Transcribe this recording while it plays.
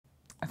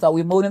So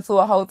we moved into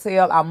a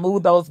hotel. I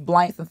moved those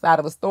blanks inside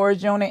of a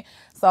storage unit.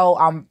 So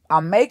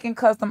I'm making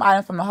custom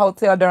items from the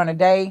hotel during the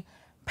day,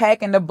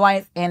 packing the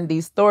blanks in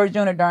the storage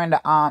unit during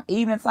the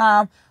evening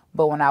time.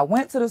 But when I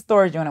went to the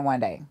storage unit one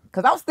day,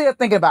 because I'm still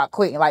thinking about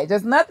quitting, like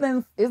just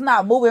nothing, it's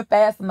not moving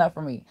fast enough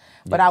for me.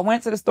 But I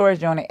went to the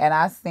storage unit and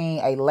I seen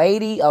a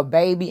lady, a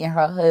baby, and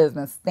her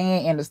husband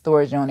staying in the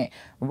storage unit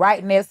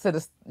right next to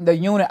the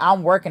unit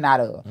I'm working out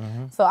of.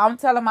 So I'm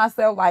telling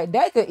myself, like,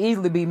 that could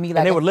easily be me. Like,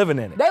 and they were living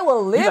in it. They were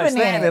living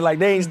in it. Like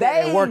they ain't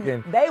staying there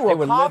working. They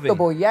were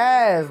comfortable, living.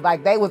 yes.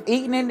 Like they was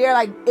eating in there.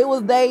 Like it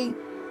was like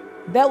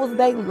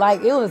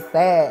it was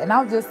sad. And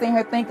I was just sitting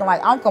here thinking, like,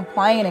 I'm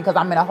complaining because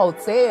I'm in a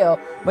hotel,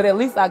 but at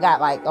least I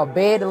got like a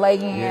bed to lay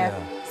in.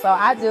 Yeah. So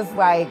I just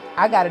like,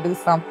 I got to do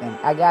something.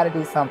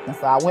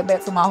 So I went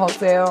back to my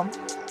hotel.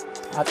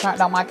 I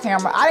turned on my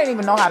camera. I didn't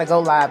even know how to go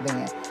live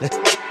then.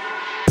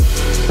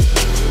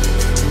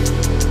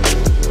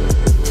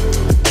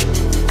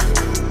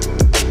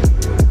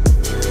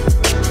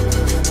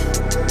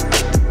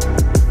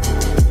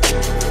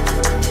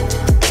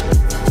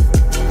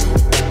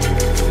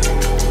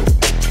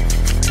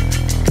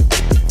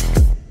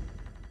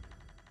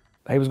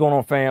 Hey, what's going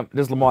on, fam?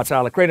 This is Lamar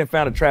Tyler, creator and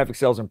founder of Traffic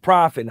Sales and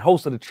Profit and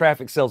host of the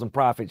Traffic Sales and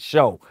Profit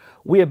Show.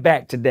 We are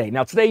back today.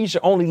 Now, today you should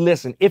only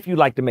listen if you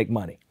like to make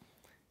money.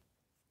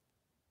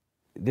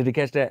 Did you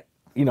catch that?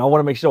 You know, I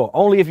want to make sure.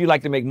 Only if you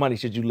like to make money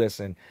should you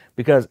listen,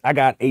 because I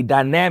got a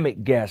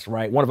dynamic guest,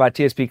 right? One of our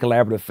TSP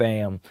Collaborative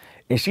fam,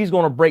 and she's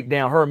going to break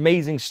down her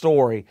amazing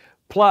story,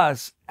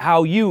 plus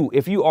how you,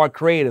 if you are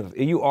creative,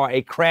 if you are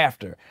a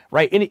crafter,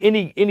 right?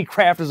 Any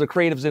crafters or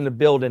creatives in the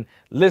building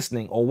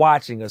listening or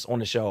watching us on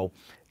the show,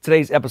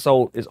 today's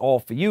episode is all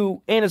for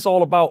you, and it's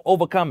all about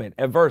overcoming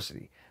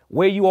adversity.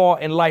 Where you are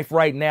in life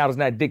right now does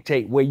not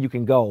dictate where you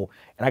can go,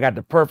 and I got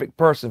the perfect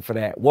person for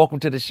that. Welcome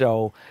to the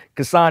show,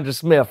 Cassandra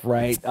Smith,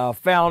 right?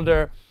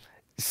 Founder,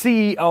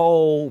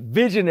 CEO,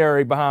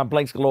 visionary behind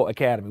Blanks Galore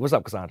Academy. What's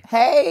up, Cassandra?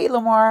 Hey,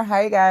 Lamar.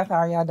 Hi, guys. How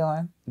are y'all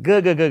doing?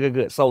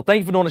 Good. So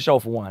thank you for doing the show,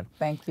 for one.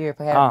 Thank you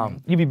for having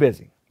me. You be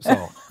busy,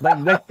 so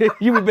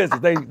you be busy.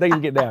 Thank you for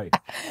getting down here.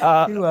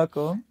 You're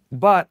welcome.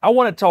 But I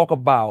want to talk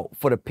about,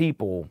 for the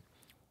people,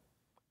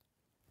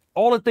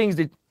 all the things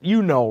that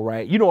you know,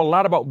 right? You know a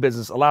lot about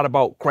business, a lot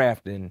about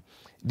crafting,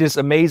 this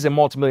amazing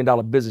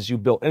multi-million-dollar business you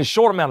built in a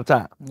short amount of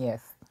time.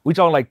 Yes. We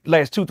talking like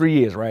last 2-3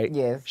 years, right?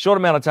 Yes. Short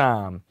amount of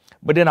time.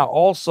 But then I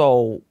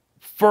also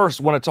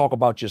first want to talk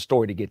about your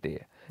story to get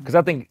there. Because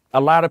I think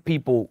a lot of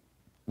people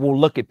will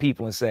look at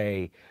people and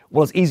say,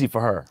 well, it's easy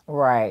for her.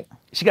 Right.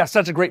 She got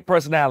such a great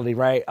personality,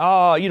 right?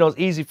 Oh, you know, it's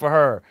easy for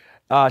her.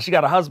 She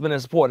got a husband and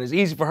support. It's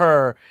easy for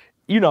her.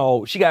 You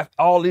know, she got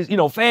all these, you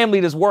know,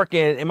 family that's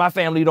working, and my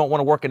family don't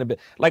want to work in a bit.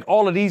 Like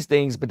all of these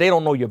things, but they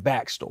don't know your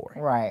backstory.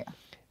 Right.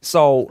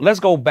 So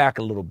let's go back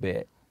a little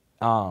bit.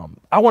 I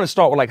want to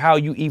start with like how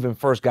you even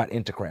first got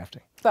into crafting.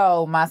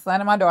 So my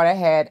son and my daughter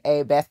had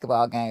a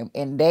basketball game,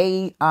 and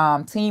they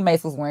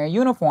teammates was wearing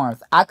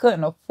uniforms. I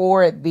couldn't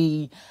afford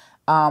the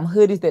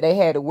hoodies that they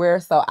had to wear,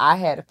 so I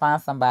had to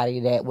find somebody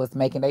that was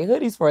making their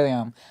hoodies for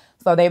them.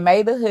 So they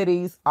made the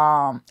hoodies,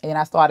 and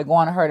I started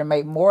going to her to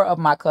make more of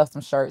my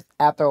custom shirts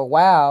after a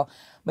while.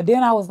 But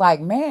then I was like,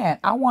 man,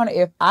 I wonder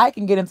if I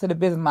can get into the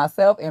business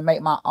myself and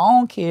make my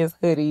own kids'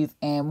 hoodies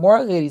and more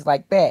hoodies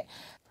like that.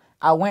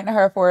 I went to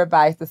her for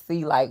advice to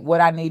see like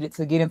what I needed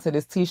to get into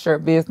this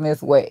t-shirt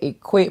business, what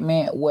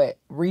equipment, what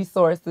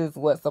resources,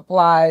 what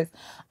supplies.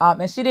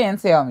 And she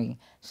didn't tell me.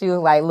 She was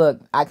like,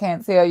 look, I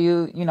can't tell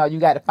you, you know,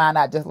 you got to find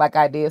out just like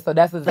I did. So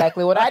that's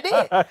exactly what I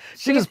did.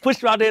 She just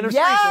pushed you out there in the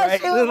streets,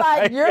 right? She was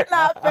like, you're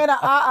not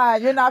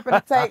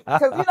finna take,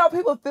 because, you know,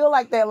 people feel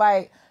like that,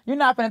 like, you're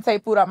not finna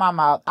take food out my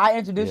mouth. I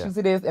introduced you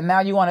to this and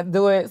now you want to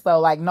do it. So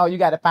like, no, you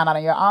got to find out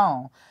on your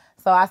own.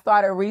 So I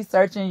started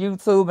researching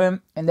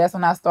YouTube, and that's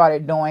when I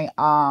started doing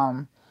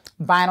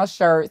vinyl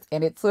shirts,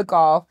 and it took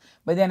off.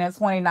 But then in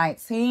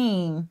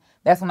 2019,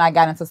 that's when I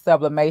got into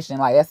sublimation.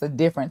 Like, that's a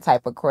different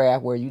type of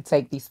craft where you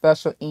take the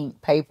special ink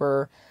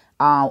paper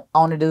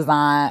on the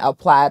design,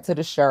 apply it to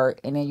the shirt,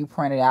 and then you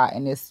print it out,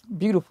 and it's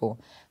beautiful.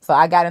 So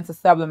I got into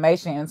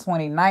sublimation in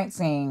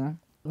 2019.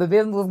 The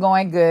business was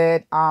going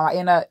good. I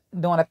ended up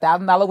doing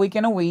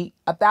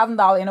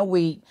 $1,000 in a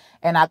week,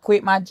 and I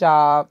quit my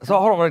job. So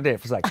hold on right there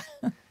for a second.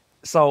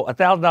 So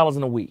 $1,000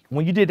 in a week.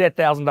 When you did that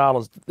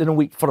 $1,000 in a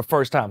week for the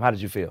first time, how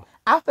did you feel?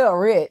 I felt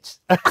rich.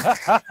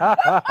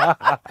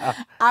 I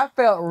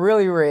felt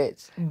really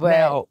rich.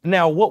 But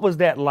now, what was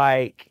that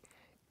like?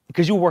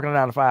 Because you were working a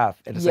 9 to 5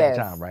 at the same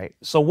time, right?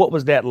 So what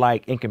was that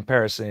like in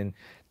comparison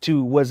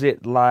to, was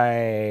it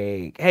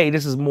like, hey,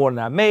 this is more than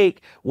I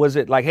make? Was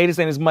it like, hey, this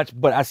ain't as much,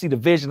 but I see the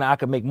vision, I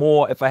could make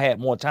more if I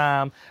had more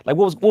time? Like,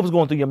 what was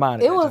going through your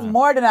mind at that time? It was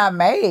more than I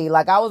made.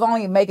 Like, I was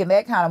only making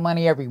that kind of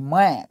money every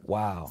month.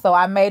 Wow. So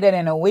I made it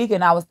in a week,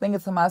 and I was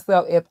thinking to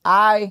myself, if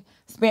I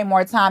spent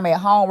more time at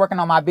home working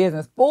on my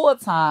business full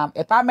time,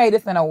 if I made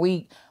this in a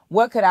week,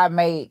 what could I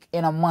make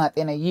in a month,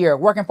 in a year,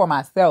 working for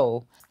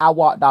myself? I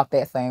walked off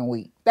that same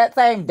week. That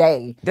same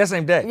day. That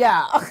same day?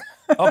 Yeah.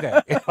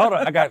 Okay, hold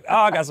on. I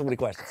got so many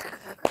questions.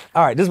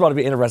 All right, this is about to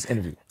be an interesting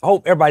interview. I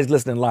hope everybody's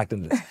listening and locked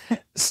into this.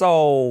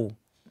 So,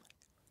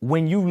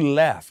 when you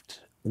left,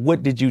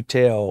 what did you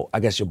tell, I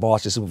guess, your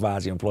boss, your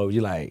supervisor, your employer?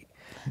 You like,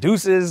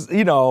 deuces,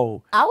 you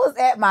know? I was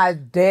at my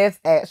desk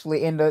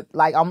actually in the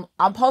like I'm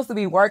supposed to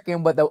be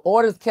working, but the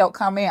orders kept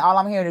coming in. All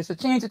I'm hearing is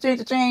cha-ching, cha-ching,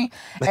 cha-ching.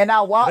 And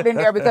I walked in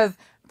there because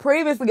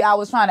previously I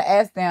was trying to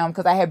ask them,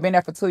 because I had been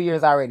there for 2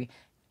 years already,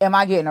 am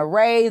I getting a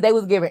raise? They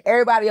was giving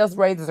everybody else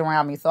raises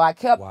around me. So I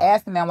kept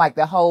asking them like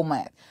the whole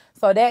month.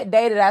 So that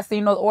day that I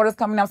seen those orders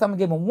coming up, so I'm gonna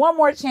give them one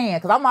more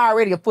chance, because I'm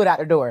already a foot out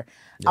the door.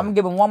 Yeah. I'm gonna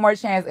give them one more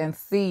chance and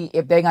see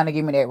if they're gonna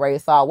give me that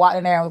raise. So I walked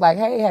in there and was like,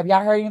 hey, have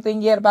y'all heard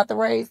anything yet about the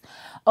raise?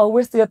 Oh,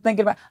 we're still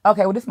thinking about,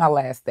 okay, well, this is my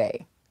last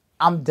day.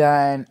 I'm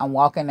done. I'm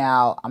walking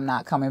out. I'm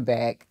not coming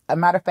back. A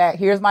matter of fact,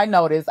 here's my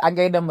notice. I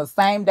gave them a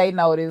same day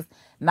notice,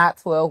 not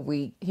 12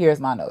 week. Here's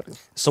my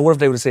notice. So what if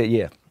they would have said,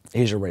 yeah,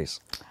 here's your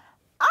raise?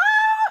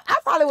 I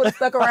probably would have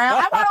stuck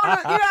around.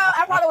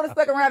 I probably would have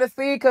stuck around to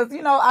see, because,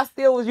 I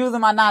still was using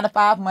my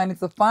 9-to-5 money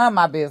to fund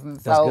my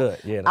business. That's so good.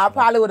 Yeah, I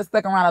probably would have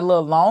stuck around a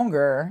little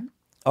longer.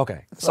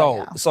 Okay.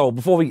 So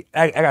before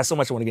I got so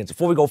much I want to get into.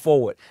 Before we go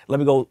forward, let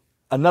me go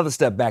another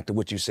step back to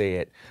what you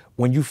said.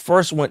 When you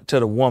first went to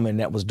the woman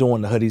that was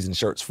doing the hoodies and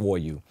shirts for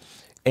you,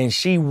 and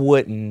she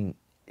wouldn't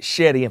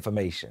share the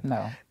information.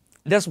 No.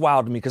 That's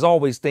wild to me, because I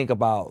always think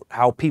about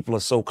how people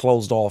are so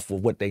closed off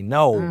with what they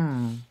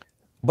know.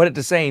 But at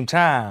the same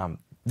time,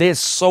 there's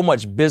so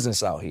much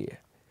business out here.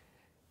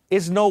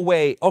 It's no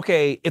way,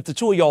 okay, if the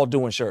two of y'all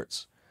doing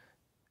shirts,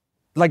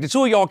 like the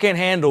two of y'all can't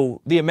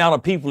handle the amount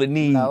of people that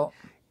need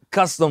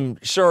custom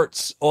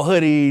shirts or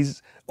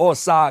hoodies or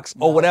socks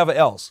or whatever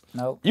else.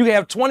 You can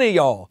have 20 of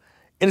y'all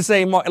in the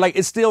same market. Like,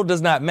 it still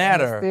does not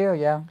matter. Still,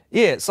 yeah.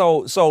 Yeah,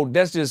 so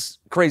that's just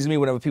crazy to me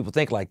whenever people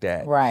think like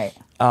that. Right.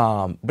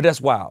 But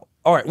that's wild.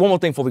 All right, one more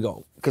thing before we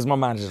go, because my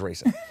mind is just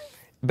racing.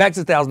 Back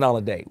to the $1,000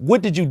 a day.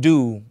 What did you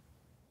do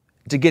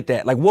to get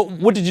that? Like,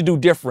 what did you do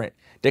different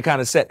that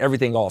kind of set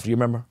everything off? Do you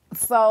remember?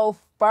 So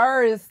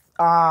first,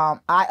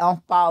 I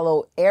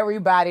unfollowed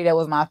everybody that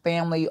was my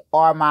family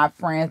or my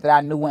friends that I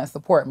knew wouldn't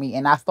support me,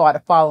 and I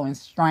started following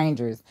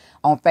strangers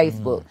on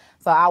Facebook.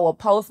 So I would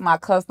post my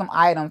custom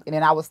items, and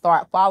then I would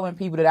start following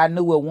people that I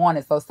knew would want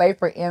it. So say,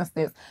 for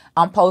instance,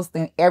 I'm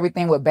posting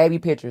everything with baby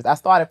pictures. I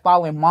started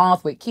following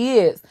moms with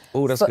kids.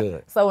 Oh, that's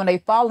good. So when they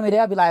follow me,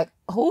 they'll be like,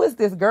 who is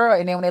this girl?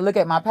 And then when they look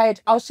at my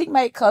page, oh, she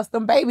made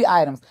custom baby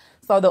items.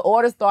 So the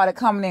orders started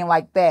coming in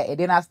like that. And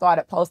then I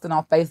started posting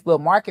on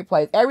Facebook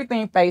Marketplace,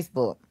 everything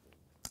Facebook.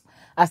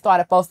 I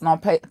started posting on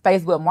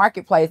Facebook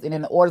Marketplace, and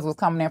then the orders was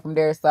coming in from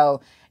there.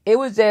 So it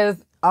was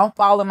just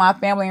unfollowing my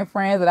family and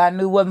friends that I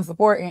knew wasn't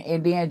supporting,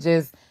 and then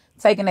just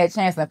taking that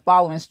chance and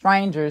following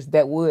strangers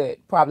that would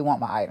probably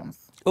want my items.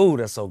 Ooh,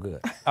 that's so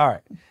good. All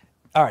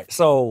right.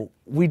 So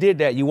we did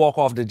that. You walk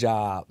off the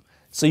job.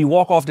 So you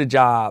walk off the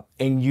job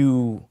and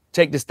you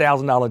take this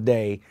 $1,000 a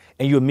day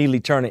and you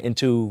immediately turn it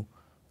into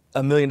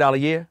 $1 million a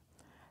year?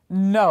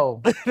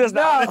 No. That's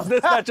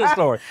not your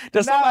story.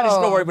 That's somebody's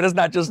story, but it's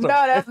not your story.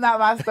 No, that's not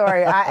my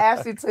story. I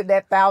actually took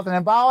that 1,000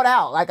 and balled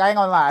out. Like, I ain't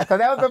gonna lie. Because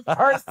that was the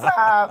first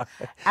time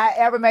I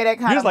ever made that kind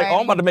of money. You was like, oh,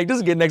 I'm about to make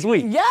this again next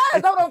week. Yes,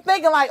 that's what I'm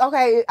thinking. Like,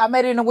 okay, I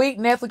made it in a week.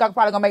 Next week, I'm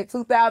probably gonna make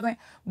 2,000.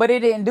 But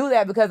it didn't do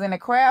that, because in the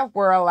craft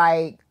world,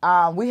 like,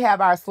 we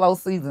have our slow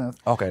seasons.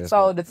 Okay.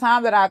 So good. The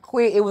time that I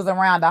quit, it was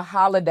around the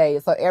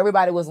holidays. So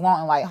everybody was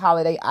wanting like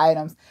holiday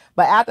items.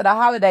 But after the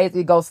holidays,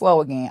 it goes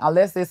slow again,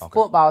 unless it's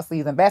football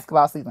season,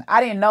 basketball season. I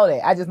didn't know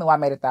that. I just knew I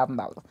made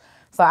 $1,000.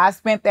 So I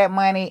spent that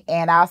money,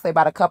 and I'll say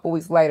about a couple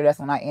weeks later, that's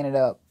when I ended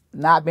up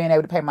not being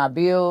able to pay my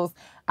bills.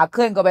 I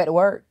couldn't go back to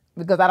work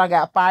because I done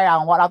got fired.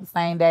 I walked off the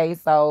same day.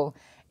 So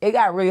it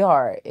got really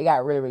hard. It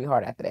got really, really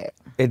hard after that.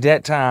 At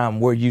that time,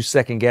 were you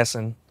second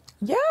guessing?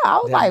 Yeah, I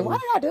was like, why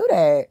did I do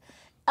that?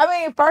 I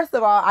mean, first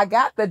of all, I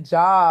got the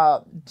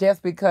job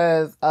just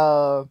because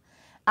of,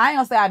 I ain't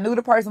gonna say I knew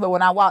the person, but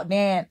when I walked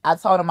in, I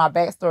told him my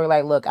backstory.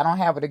 Like, look, I don't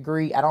have a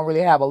degree. I don't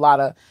really have a lot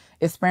of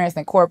experience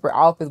in corporate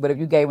office, but if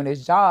you gave me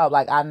this job,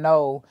 like, I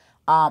know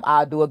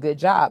I'll do a good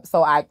job.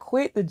 So I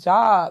quit the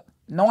job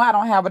knowing I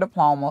don't have a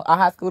diploma, a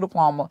high school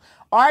diploma,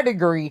 or a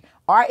degree,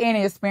 or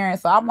any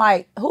experience. So I'm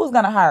like, who's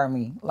gonna hire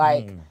me?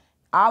 Like,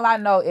 all I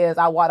know is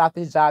I walked off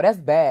this job. That's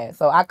bad.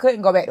 So I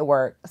couldn't go back to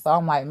work. So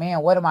I'm like,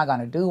 man, what am I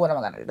gonna do? What am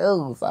I gonna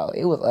do? So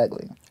it was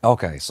ugly.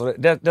 Okay, so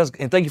that's,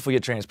 and thank you for your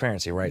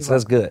transparency, right? So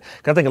that's good.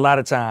 'Cause I think a lot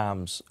of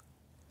times,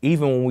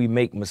 even when we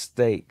make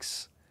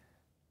mistakes,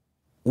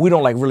 we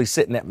don't like really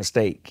sit in that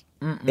mistake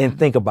and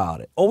think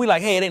about it. Or we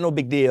like, hey, it ain't no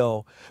big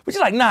deal. But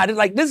you're like, nah,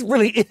 this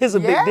really is a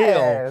big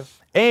deal.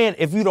 And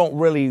if you don't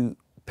really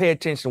pay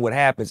attention to what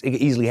happens, it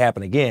could easily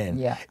happen again.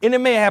 Yeah. And it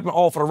may happen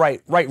all for the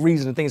right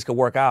reason and things could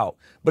work out.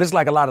 But it's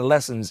like a lot of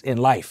lessons in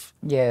life.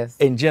 Yes.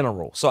 In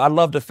general. So I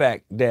love the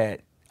fact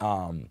that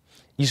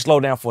you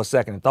slowed down for a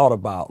second and thought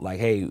about, like,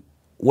 hey,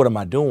 what am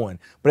I doing?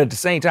 But at the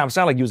same time, it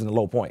sounded like you was in a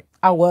low point.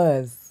 I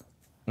was.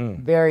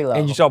 Very low.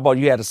 And you talk about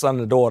you had a son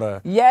and a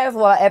daughter. Yes,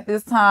 well, at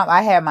this time,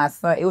 I had my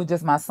son. It was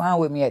just my son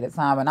with me at the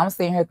time. And I'm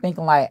sitting here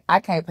thinking, like, I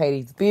can't pay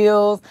these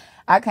bills.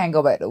 I can't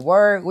go back to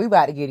work. We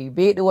about to get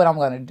evicted. What I'm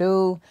gonna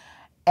do?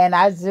 And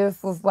I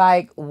just was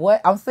like, what?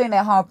 I'm sitting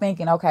at home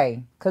thinking,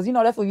 okay, because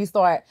that's when you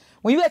start.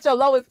 When you at your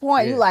lowest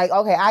point, you like,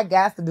 okay, I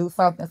got to do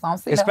something. So I'm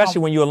sitting at Especially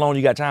home. when you're alone,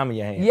 you got time in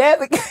your hands.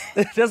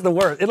 Yes. That's the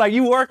worst. It's like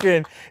you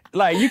working,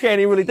 like you can't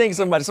even really think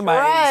somebody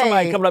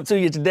Right. coming up to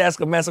you at your desk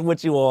or messing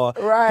with you, or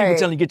people Right.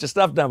 telling you get your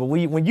stuff done. But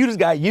when you just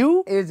got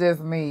you, It's just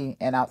me,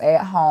 and I'm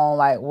at home.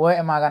 Like, what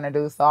am I gonna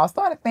do? So I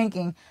started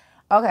thinking,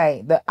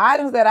 okay, the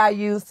items that I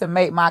use to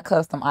make my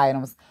custom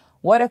items.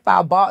 What if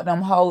I bought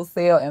them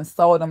wholesale and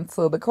sold them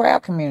to the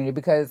craft community?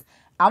 Because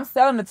I'm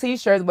selling the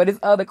t-shirts, but it's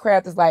other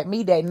crafters like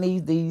me that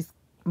needs these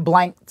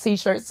blank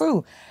t-shirts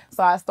too.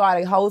 So I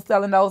started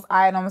wholesaling those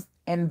items,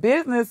 and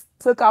business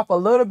took off a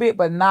little bit,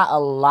 but not a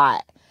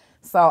lot.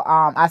 So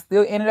I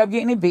still ended up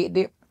getting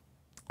evicted.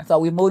 So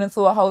we moved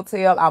into a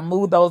hotel. I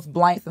moved those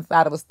blanks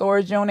inside of a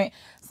storage unit.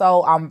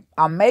 So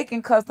I'm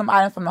making custom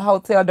items from the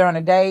hotel during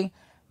the day,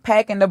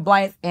 packing the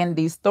blanks in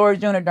the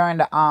storage unit during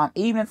the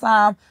evening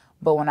time.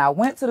 But when I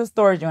went to the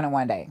storage unit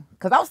one day,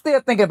 because I'm still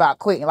thinking about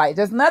quitting, like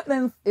just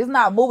nothing, it's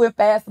not moving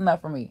fast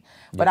enough for me.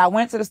 But I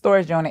went to the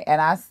storage unit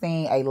and I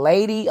seen a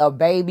lady, a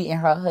baby,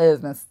 and her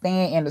husband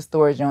staying in the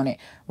storage unit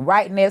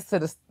right next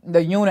to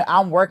the unit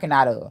I'm working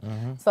out of.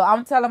 So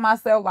I'm telling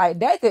myself, like,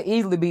 that could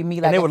easily be me.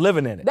 Like, and they were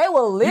living in it. They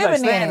were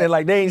living in it.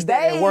 Like they ain't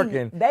staying there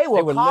working. They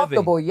were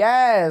comfortable, living.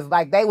 yes.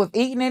 Like they was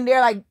eating in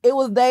there. Like it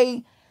was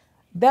like,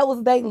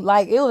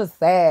 it was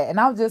sad. And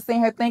I was just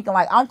sitting here thinking,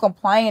 like, I'm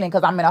complaining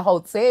because I'm in a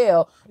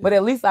hotel, but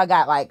at least I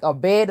got like a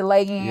bed to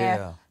lay in.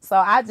 Yeah. So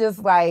I just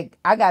like,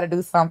 I got to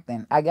do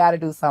something.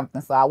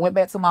 So I went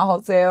back to my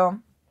hotel.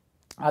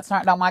 I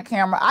turned on my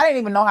camera. I didn't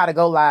even know how to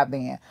go live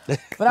then.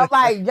 But I'm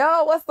like,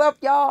 yo, what's up,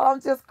 y'all?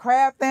 I'm just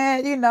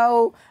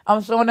crafting,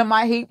 I'm showing them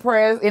my heat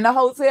press in the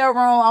hotel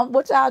room.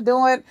 What y'all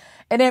doing?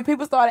 And then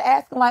people started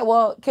asking, like,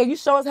 well, can you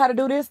show us how to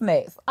do this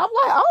next? I'm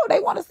like, oh,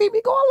 they want to see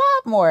me going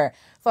live more.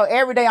 So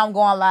every day I'm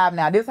going live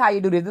now. This is how you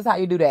do this. This is how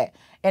you do that.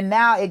 And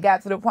now it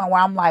got to the point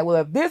where I'm like, well,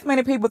 if this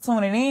many people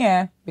tuning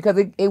in,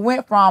 because it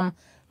went from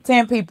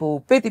 10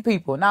 people, 50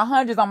 people, now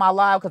hundreds on my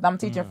live because I'm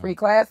teaching free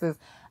classes.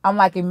 I'm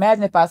like,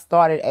 imagine if I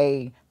started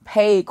a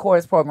paid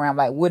course program,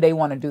 like, would they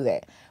want to do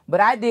that?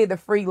 But I did the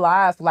free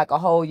lives for like a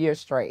whole year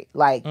straight.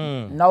 Like,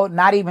 no,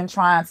 not even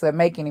trying to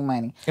make any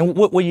money. And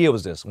what year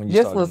was this when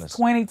you started this? This was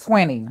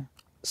 2020.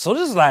 So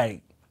this is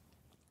like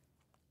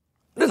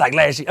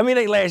last year. I mean,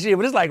 it ain't last year,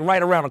 but it's like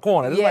right around the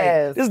corner.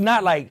 This is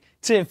not like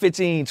 10,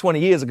 15, 20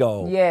 years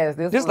ago. Yes.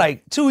 This is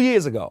like 2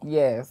 years ago.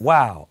 Yes.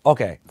 Wow.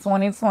 Okay.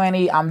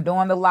 2020, I'm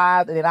doing the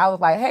live, and then I was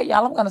like, hey,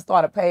 y'all, I'm going to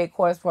start a paid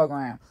course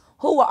program.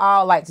 Who would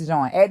all like to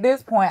join? At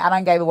this point, I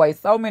done gave away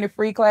so many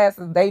free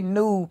classes. They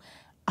knew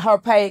her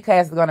paid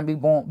class is going to be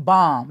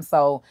bomb.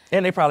 So,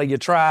 and they probably your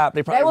tribe.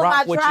 They probably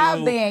rock with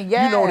you. Then,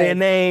 yes. You know their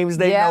names.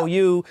 They know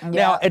you. Yep.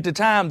 Now, at the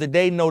time, did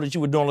they know that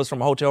you were doing this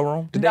from a hotel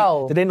room? Did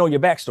No. Did they know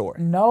your backstory?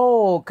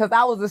 No, because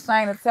I was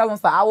ashamed to tell them.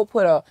 So I would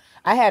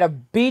I had a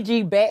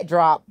BG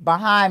backdrop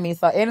behind me.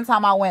 So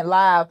anytime I went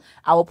live,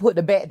 I would put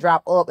the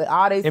backdrop up, and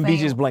all they and seen.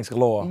 BG's Blanks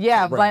Galore.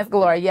 Yeah, Blanks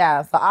Galore,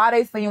 yeah. So all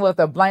they seen was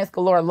the Blanks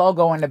Galore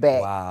logo in the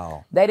back.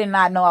 Wow. They did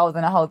not know I was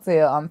in a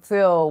hotel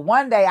until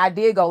one day I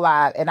did go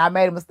live, and I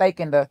made a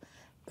mistake in the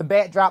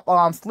backdrop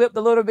slipped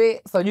a little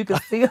bit, so you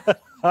could see you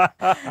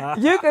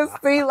can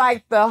see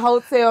like the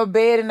hotel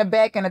bed in the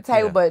back and the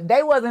table, but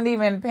they wasn't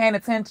even paying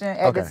attention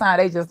at the time.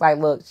 They just like,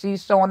 look,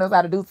 she's showing us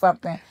how to do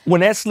something.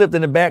 When that slipped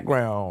in the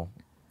background,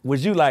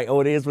 was you like,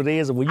 oh, it is what it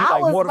is? Or were you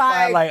like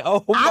mortified, like,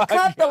 oh my God? I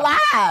cut the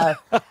live.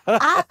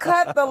 I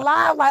cut the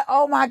live, like,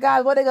 oh my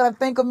God, what they gonna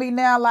think of me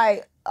now?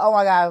 Like, oh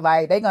my God,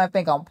 like, they gonna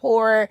think I'm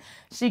poor.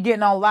 She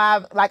getting on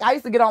live. Like, I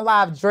used to get on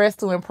live dressed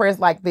to impress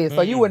like this.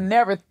 So you would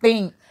never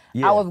think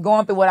I was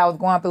going through what I was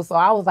going through. So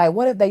I was like,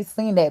 what if they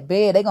seen that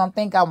bed? They gonna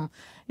think I'm,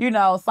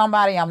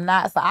 somebody I'm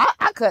not. So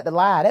I cut the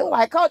lie. They were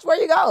like, Coach,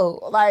 where you go?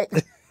 Like,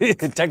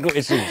 technical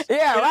issues.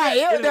 Yeah, right.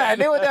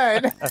 It was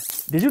done.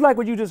 Did you like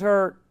what you just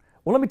heard?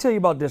 Well, let me tell you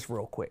about this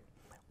real quick.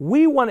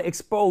 We want to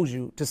expose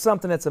you to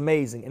something that's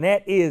amazing, and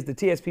that is the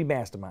TSP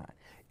Mastermind.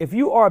 If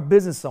you are a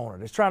business owner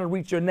that's trying to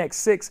reach your next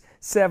 6,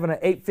 7, or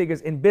 8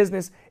 figures in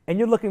business, and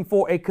you're looking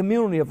for a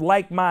community of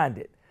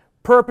like-minded,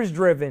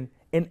 purpose-driven,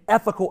 and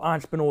ethical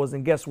entrepreneurs,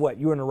 and guess what?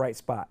 You're in the right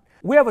spot.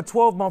 We have a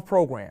 12-month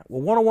program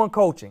with one-on-one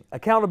coaching,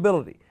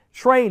 accountability,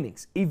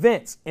 trainings,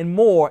 events, and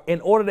more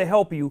in order to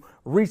help you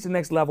reach the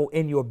next level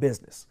in your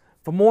business.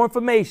 For more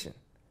information,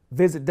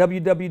 visit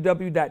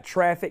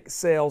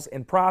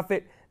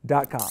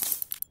www.trafficsalesandprofit.com.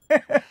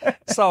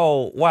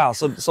 So, wow.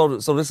 So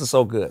this is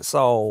so good.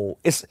 So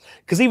it's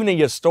because even in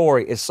your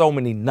story, it's so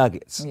many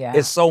nuggets. Yeah.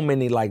 It's so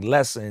many like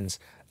lessons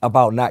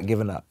about not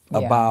giving up,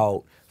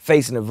 about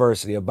facing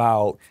adversity,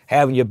 about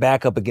having your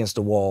back up against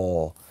the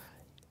wall,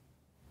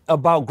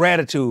 about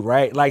gratitude,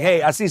 right? Like,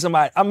 hey, I see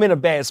somebody, I'm in a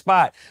bad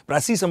spot, but I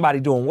see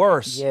somebody doing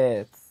worse.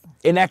 Yes.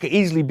 And that could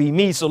easily be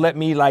me. So let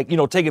me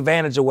take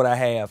advantage of what I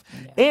have.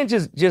 Yeah. And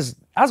just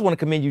I just want to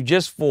commend you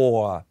just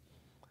for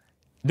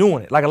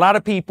doing it. Like a lot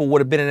of people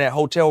would have been in that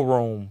hotel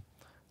room,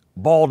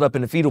 balled up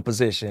in the fetal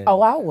position.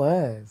 Oh, I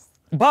was.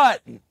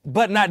 but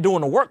not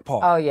doing the work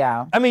part. Oh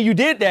yeah. I mean, you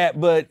did that,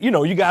 but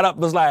you got up,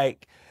 was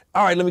like,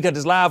 all right, let me cut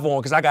this live on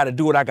because I got to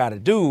do what I got to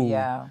do.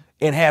 Yeah.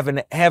 And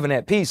having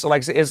that piece. So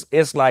like I said,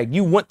 it's like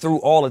you went through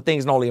all the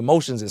things and all the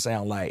emotions, it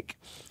sound like,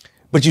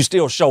 but you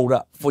still showed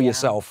up for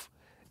yourself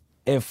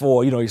and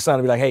for, your son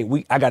to be like,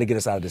 hey, I got to get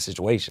us out of this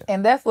situation.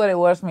 And that's what it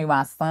was for me,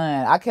 my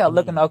son. I kept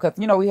looking though, because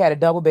we had a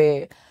double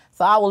bed.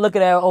 So I would look at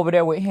that over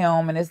there with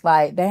him, and it's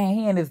like,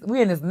 dang,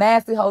 we in this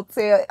nasty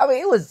hotel. I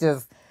mean, it was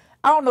just,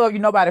 I don't know if you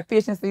know about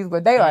efficiencies,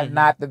 but they are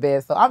not the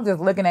best. So I'm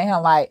just looking at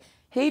him like,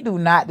 he do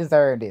not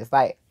deserve this.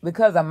 Like,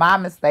 because of my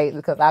mistakes,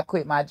 because I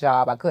quit my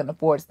job, I couldn't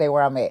afford to stay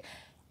where I'm at.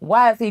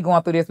 Why is he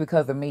going through this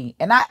because of me?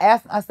 And I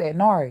asked him, I said,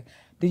 Nori,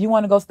 do you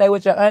want to go stay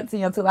with your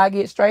auntie until I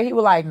get straight? He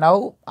was like,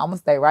 no, I'm going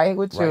to stay right here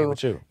with you. Right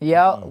with you.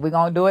 Yep, we're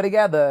going to do it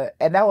together.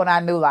 And that's when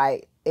I knew,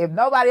 like, if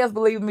nobody else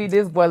believed me,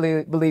 this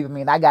boy believed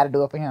me, and I got to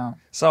do it for him.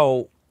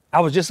 So I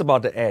was just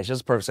about to ask,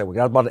 just a perfect segue.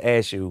 I was about to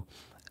ask you,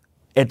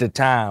 at the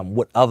time,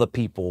 did other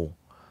people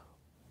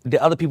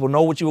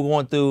know what you were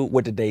going through?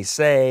 What did they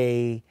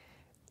say?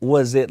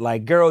 Was it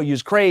like, girl,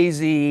 you's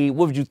crazy?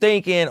 What were you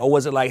thinking? Or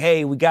was it like,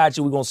 hey, we got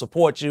you, we're going to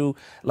support you?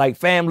 Like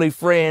family,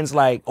 friends,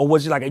 like, or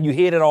was it like, you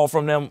hid it all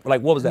from them?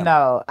 Like, what was that?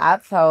 No, I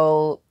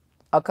told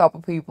a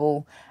couple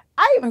people.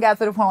 I even got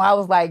to the point where I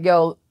was like,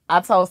 yo,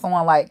 I told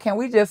someone, like, can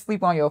we just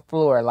sleep on your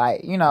floor?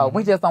 Like,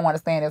 we just don't want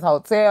to stay in this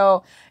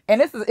hotel.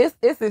 And it's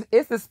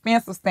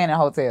expensive staying in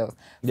hotels.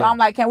 So I'm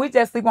like, can we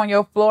just sleep on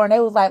your floor? And they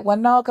was like, well,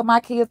 no, because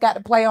my kids got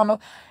to play on the...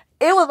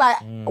 It was like,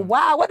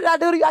 wow, what did I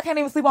do to you? I can't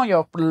even sleep on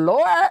your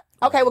floor?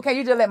 Okay, well, can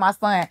you just let my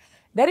son?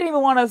 They didn't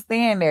even want us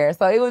staying there.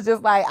 So it was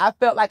just like, I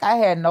felt like I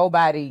had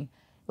nobody.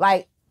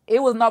 Like,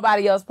 it was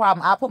nobody else's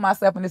problem. I put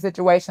myself in this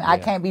situation. I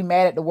can't be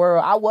mad at the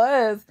world. I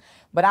was,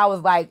 but I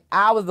was like,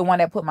 I was the one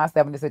that put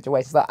myself in this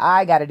situation. So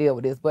I got to deal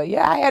with this. But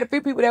yeah, I had a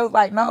few people that was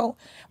like, no,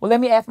 well, let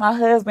me ask my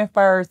husband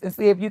first and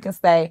see if you can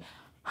stay.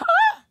 Huh?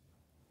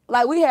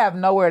 Like, we have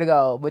nowhere to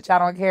go, but y'all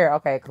don't care.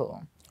 Okay,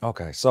 cool.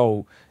 Okay,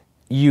 so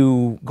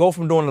you go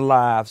from doing the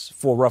lives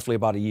for roughly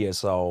about a year or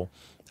so.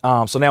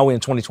 So now we're in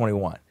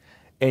 2021.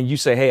 And you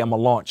say, hey, I'm going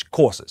to launch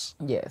courses.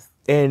 Yes.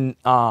 And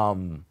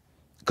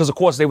because, of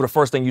course, they were the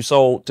first thing you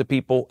sold to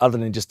people other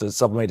than just the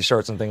sublimated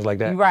shirts and things like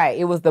that. Right.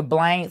 It was the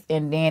blanks,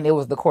 and then it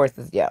was the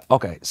courses. Yeah.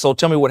 Okay. So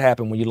tell me what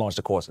happened when you launched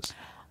the courses.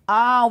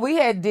 We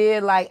had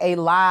did like a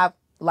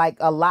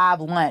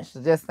live lunch,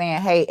 just saying,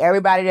 hey,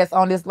 everybody that's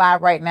on this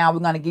live right now, we're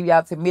going to give you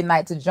out to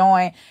midnight to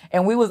join.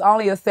 And we was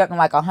only accepting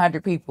like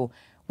 100 people.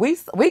 We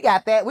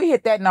got that. We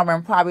hit that number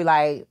in probably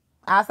like,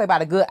 I'd say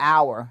about a good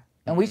hour.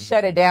 And we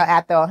shut it down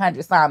after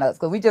 100 signups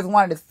because we just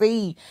wanted to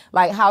see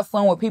like how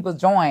soon would people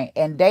join.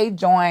 And they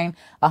joined,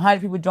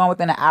 100 people joined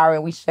within an hour,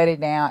 and we shut it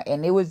down.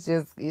 And it was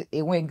just,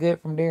 it went good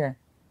from there.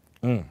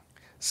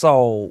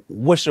 So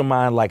what's your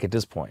mind like at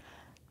this point?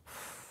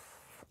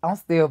 I'm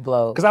still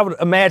blown. Because I would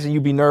imagine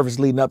you'd be nervous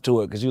leading up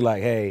to it because you're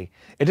like, hey,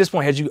 at this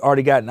point, had you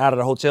already gotten out of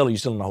the hotel or you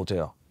still in the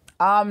hotel?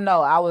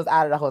 No, I was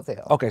out of the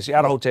hotel. Okay, so you're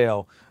out of the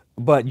hotel,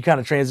 but you kind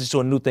of transition to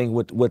a new thing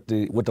with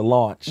the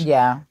launch.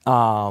 Yeah.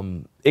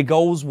 It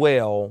goes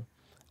well.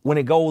 When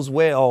it goes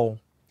well,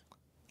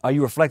 are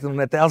you reflecting on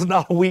that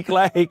 $1,000 a week?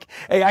 Like,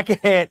 hey,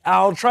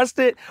 I don't trust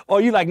it? Or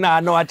you like, nah, I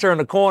know I turned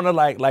the corner?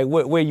 Like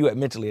where you at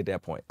mentally at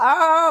that point?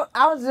 I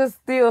was just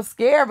still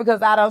scared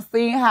because I don't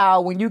see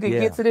how when you can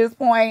get to this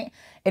point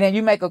and then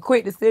you make a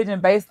quick decision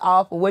based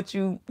off of what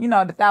the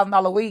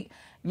 $1,000 a week.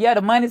 Yeah,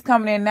 the money's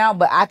coming in now,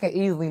 but I can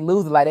easily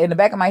lose it. Like, in the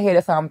back of my head,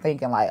 that's how I'm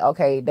thinking. Like,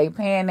 okay, they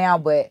paying now,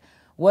 but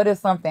what if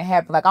something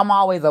happens? Like, I'm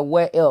always a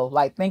what if,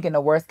 like thinking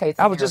the worst case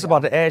scenario. I was just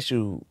about to ask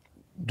you,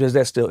 does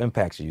that still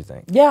impact you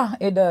think? Yeah,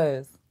 it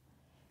does.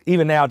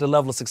 Even now, at the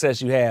level of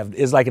success you have,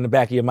 it's like in the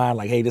back of your mind,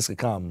 like, hey, this could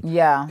come.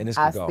 Yeah, and this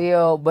could go.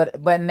 Still,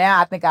 but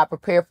now I think I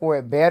prepare for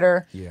it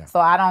better. Yeah. So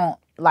I don't,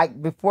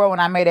 like before when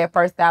I made that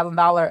first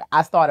 $1,000,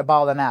 I started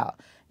balling out.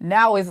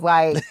 Now it's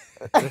like,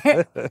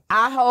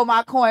 I hold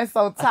my coins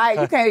so tight,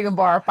 you can't even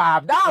borrow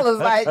 $5.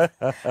 Like,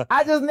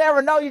 I just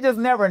never know. You just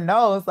never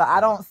know. So I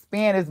don't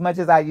spend as much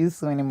as I used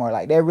to anymore.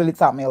 Like, that really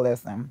taught me a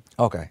lesson.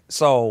 Okay.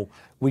 So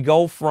we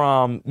go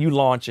from you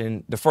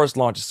launching, the first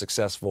launch is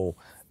successful.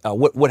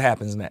 What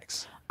happens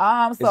next?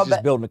 It's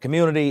just building a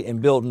community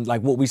and building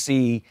like what we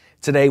see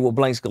today with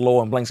Blanks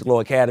Galore and Blanks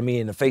Galore Academy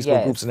and the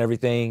Facebook groups and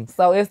everything.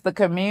 So it's the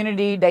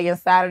community, they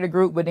inside of the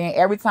group, but then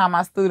every time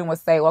my student would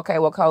say, okay,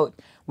 well, coach,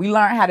 we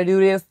learned how to do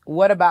this.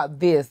 What about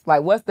this?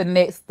 Like, what's the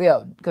next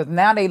step? Because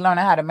now they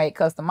learning how to make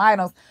custom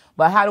items,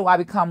 but how do I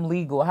become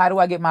legal? How do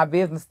I get my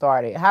business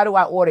started? How do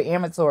I order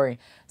inventory?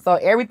 So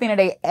everything that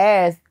they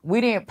asked,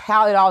 we didn't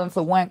pile it all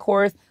into one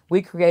course.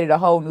 We created a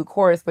whole new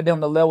course for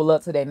them to level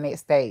up to that next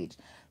stage.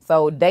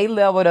 So they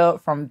leveled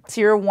up from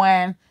tier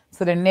 1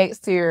 to the next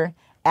tier.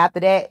 After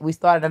that, we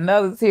started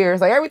another tier.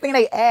 So everything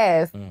they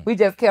asked, we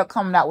just kept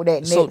coming out with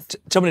that next. So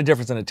tell me the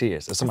difference in the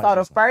tiers. So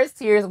the first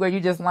tier is where you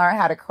just learn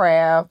how to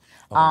craft.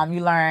 Okay.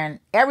 You learn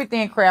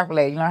everything craft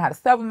related. You learn how to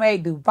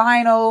sublimate, do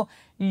vinyl.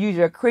 You use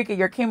your Cricut,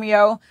 your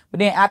Cameo. But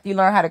then after you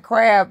learn how to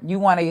craft, you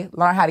want to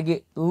learn how to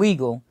get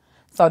legal.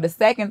 So the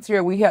second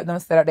tier, we help them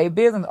set up their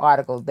business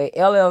articles, their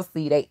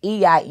LLC, their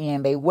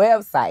EIN, their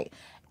website.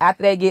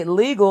 After they get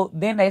legal,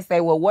 then they say,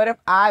 well, what if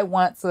I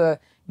want to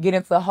get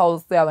into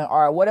wholesaling,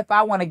 or what if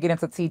I want to get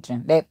into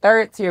teaching? That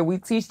third tier, we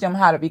teach them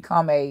how to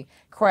become a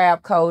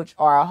craft coach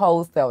or a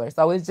wholesaler.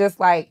 So it's just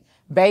like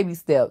baby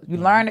steps. You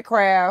learn the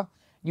craft,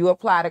 you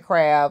apply the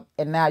craft,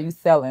 and now you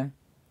selling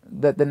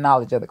the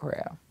knowledge of the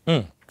craft.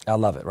 I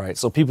love it, right?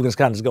 So people can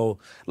kind of just go,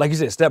 like you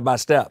said, step by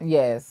step.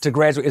 Yes. To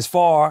graduate as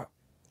far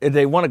as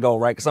they want to go,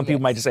 right? Because some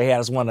people might just say, hey, I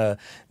just want to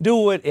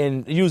do it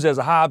and use it as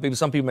a hobby. But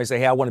some people may say,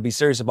 hey, I want to be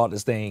serious about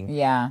this thing.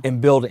 Yeah.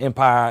 And build an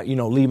empire,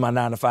 leave my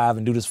 9 to 5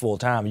 and do this full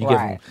time. You give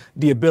them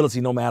the ability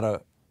no matter,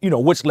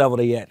 which level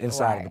they at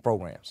inside of the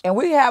programs. And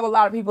we have a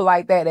lot of people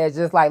like that that's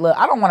just like, look,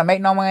 I don't want to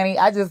make no money.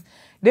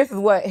 This is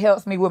what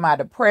helps me with my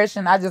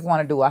depression. I just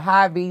want to do a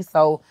hobby.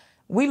 So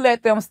we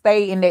let them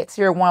stay in that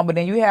tier 1, but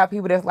then you have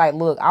people that's like,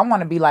 look, I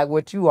want to be like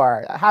what you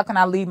are. How can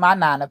I leave my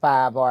 9 to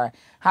 5, or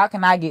how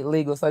can I get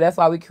legal? So that's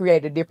why we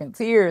created different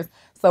tiers,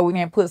 so we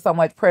didn't put so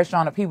much pressure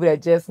on the people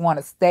that just want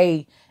to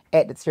stay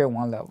at the tier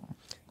 1 level.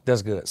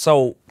 That's good.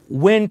 So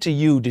when to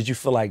you did you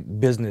feel like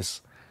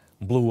business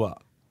blew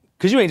up?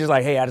 Because you ain't just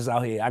like, hey, I just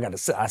out here,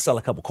 I sell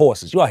a couple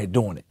courses. You out here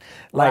doing it.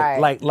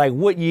 Like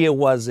what year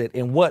was it,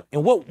 and what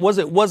was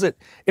it?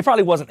 It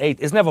probably wasn't 8.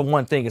 It's never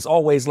one thing. It's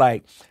always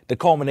like the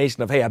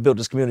culmination of, hey, I built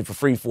this community for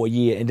free for a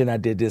year, and then I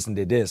did this and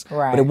did this.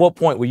 Right. But at what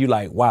point were you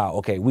like, wow,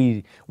 okay,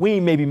 we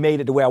ain't maybe made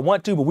it the way I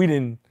want to, but we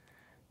didn't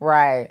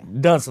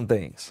done some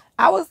things?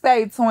 I would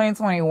say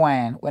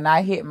 2021, when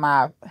I hit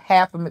my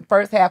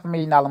first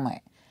 $500,000 month.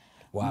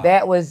 Wow.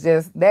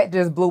 That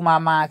just blew my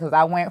mind, because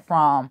I went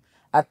from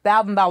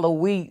 $1,000 a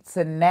week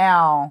to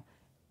now,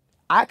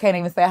 I can't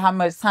even say how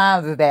much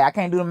times is that. I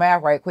can't do the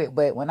math right quick,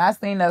 but when I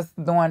seen us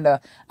doing a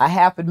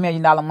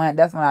 $500,000 month,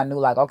 that's when I knew,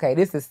 like, okay,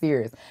 this is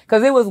serious.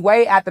 Because it was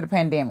way after the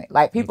pandemic.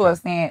 Like, people are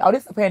saying, oh,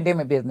 this is a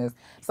pandemic business.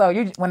 So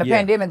when the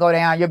pandemic go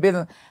down, your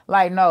business,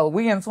 like, no,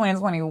 we in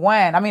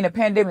 2021. I mean, the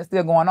pandemic's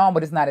still going on,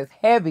 but it's not as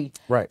heavy.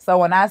 Right. So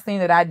when I seen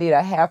that I did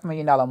a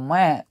 $500,000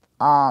 month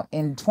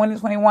in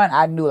 2021,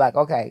 I knew, like,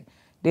 okay,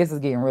 this is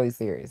getting really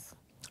serious.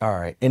 All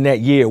right. In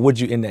that year, what'd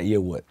you end that year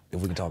with, if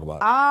we can talk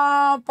about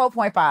it?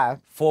 4.5.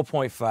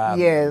 4.5. Yes.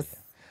 Million.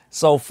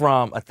 So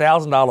from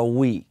 $1,000 a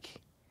week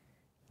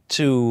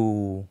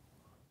to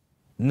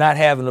not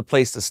having a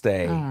place to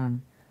stay,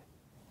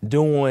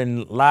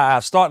 starting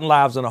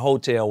lives in a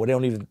hotel where they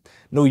don't even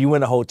know you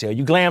in a hotel.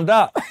 You glammed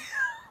up,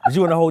 but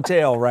you in a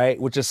hotel, right,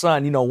 with your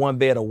son, one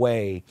bed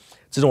away,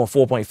 to doing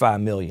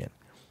 4.5 million.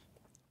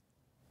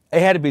 It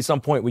had to be some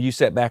point where you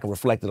sat back and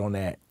reflected on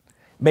that.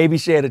 Maybe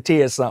shed a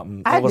tear or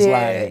something.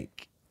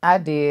 I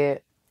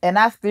did. And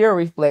I still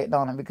reflect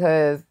on it,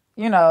 because,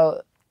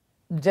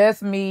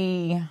 just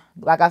me,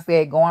 like I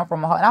said, going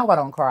from and I hope I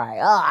don't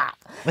cry.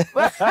 But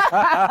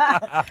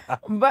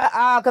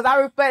because I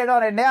reflected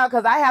on it now,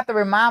 because I have to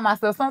remind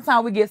myself,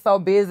 sometimes we get so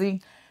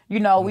busy,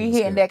 we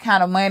hitting that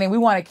kind of money. We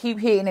want to keep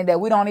hitting it,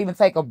 that we don't even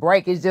take a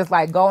break. It's just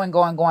like going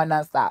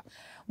nonstop.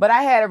 But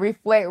I had to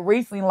reflect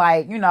recently,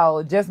 like,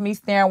 just me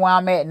staring where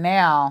I'm at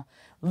now,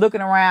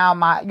 looking around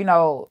my,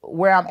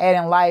 where I'm at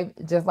in life,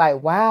 just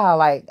like, wow,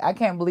 like, I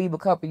can't believe a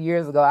couple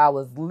years ago I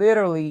was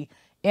literally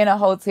in a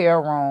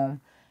hotel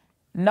room,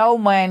 no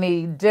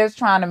money, just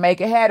trying to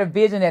make it, had a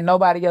vision that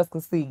nobody else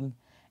could see.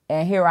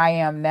 And here I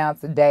am now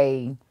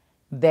today,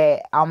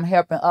 that I'm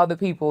helping other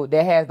people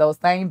that have those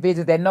same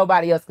visions that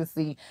nobody else could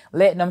see,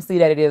 letting them see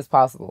that it is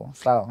possible.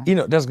 So,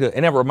 that's good.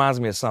 And that reminds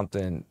me of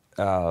something.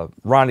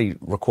 Ronnie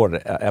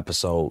recorded an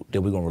episode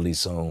that we're going to release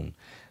soon.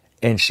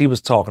 And she was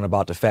talking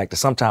about the fact that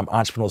sometimes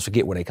entrepreneurs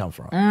forget where they come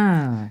from.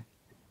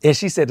 And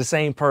she said the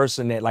same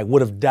person that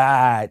would have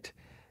died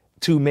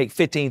to make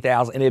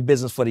 $15,000 in their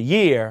business for the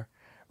year,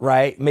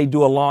 right, may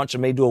do a launch or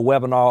may do a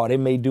webinar, or they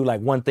may do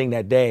one thing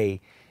that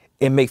day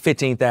and make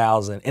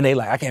 $15,000. And they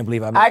I can't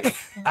believe I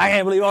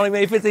can't believe I only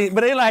made 15.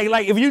 But they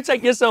like if you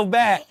take yourself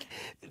back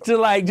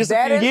to just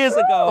a few years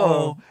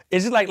ago,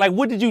 it's just like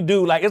what did you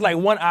do? It's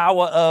 1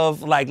 hour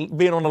of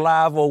being on the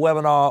live or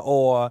webinar,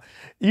 or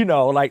 2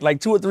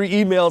 or 3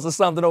 emails or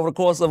something over the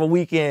course of a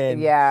weekend.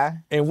 Yeah.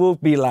 And we'll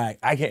be like,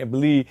 I can't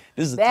believe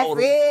this is a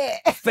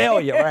total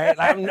failure, right?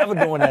 I'm never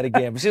doing that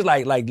again. But she's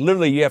like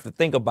literally you have to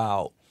think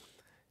about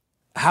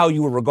how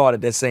you were regarded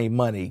that same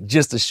money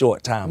just a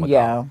short time ago.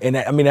 Yeah. And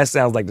that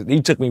sounds like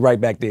you took me right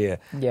back there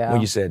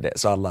when you said that.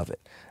 So I love it.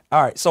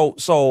 All right.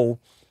 So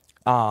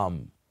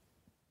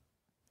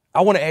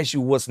I want to ask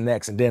you what's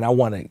next, and then I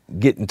want to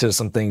get into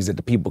some things that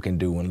the people can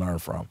do and learn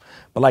from.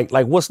 But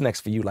what's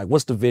next for you?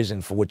 What's the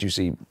vision for what you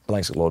see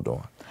Blanks Galore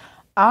doing?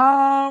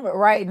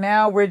 Right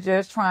now we're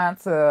just trying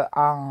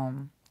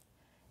to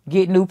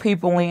get new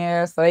people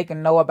in so they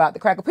can know about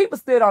the craft. People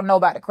still don't know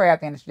about the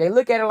craft industry. They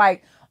look at it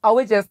like, oh,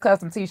 it's just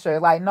custom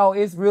t-shirts. No,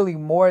 it's really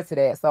more to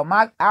that. So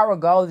our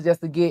goal is just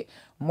to get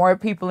more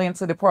people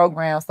into the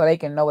program so they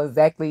can know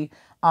exactly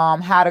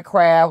how to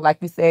craft. Like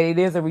you said, it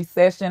is a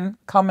recession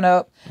coming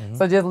up.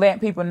 So just letting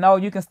people know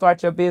you can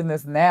start your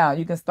business now.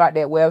 You can start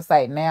that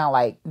website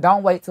now.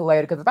 Don't wait till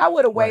later. Because if I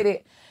would have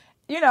waited,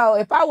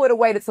 if I would have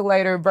waited till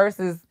later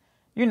versus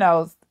you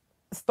know,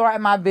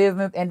 starting my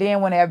business, and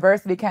then when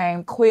adversity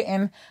came,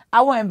 quitting,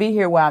 I wouldn't be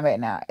here where I'm at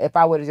now if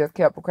I would have just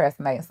kept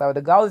procrastinating. So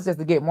the goal is just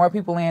to get more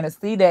people in to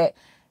see that,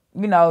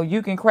 you know,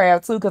 you can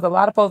craft too, because a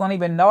lot of folks don't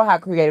even know how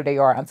creative they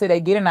are until they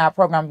get in our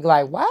program and be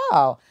like,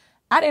 wow,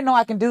 I didn't know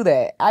I can do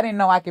that. I didn't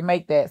know I can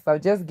make that. So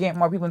just getting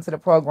more people into the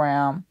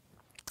program,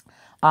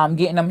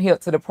 getting them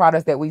hip to the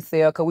products that we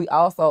sell, because we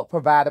also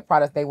provide the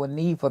products they will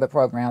need for the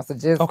program. So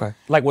just Okay.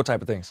 Like what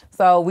type of things?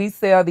 so we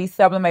sell the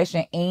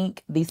sublimation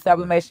ink, the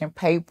sublimation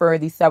paper,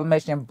 the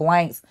sublimation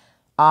blanks,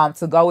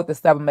 to go with the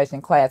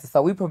sublimation classes.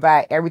 So we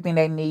provide everything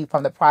they need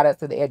from the products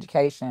to the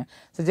education.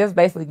 So just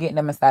basically getting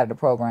them inside of the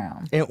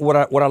program. And what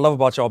I love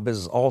about y'all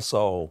business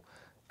also,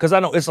 because I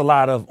know it's a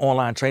lot of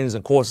online trainings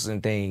and courses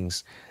and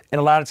things, and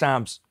a lot of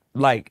times,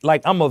 like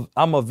I'm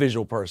a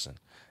visual person,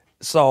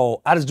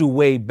 so I just do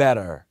way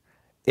better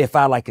if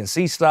I like can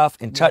see stuff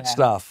and touch Yeah.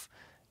 stuff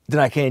than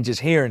I can just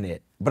hearing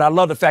it. But I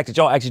love the fact that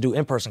y'all actually do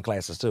in-person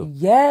classes too.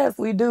 Yes,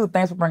 we do.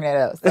 Thanks for bringing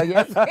that up.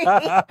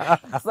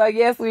 So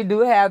yes, we do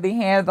have the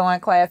hands-on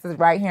classes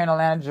right here in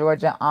Atlanta,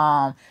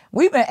 Georgia.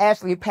 We've been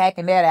actually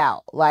packing that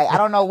out. Like, I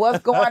don't know what's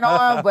going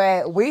on,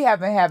 but we have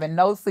been having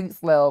no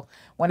seats left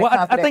when it Well,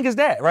 comes to I that. think it's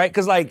that, right?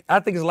 Because like I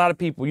think it's a lot of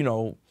people, you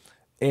know,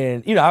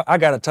 and you know, I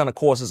got a ton of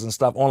courses and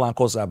stuff, online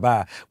courses I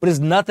buy, but it's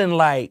nothing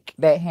like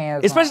that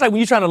hands-on. especially like when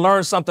you're trying to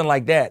learn something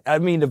like that. I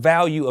mean, the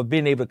value of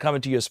being able to come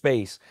into your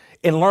space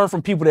and learn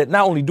from people that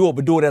not only do it,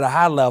 but do it at a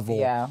high level.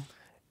 Yeah.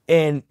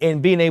 And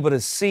being able to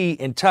see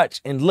and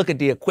touch and look at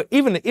the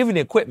even the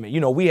equipment. You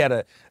know, we had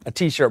a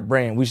t-shirt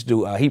brand. We used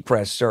to do heat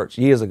press shirts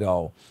years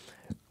ago.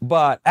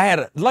 But I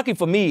had lucky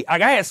for me, I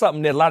had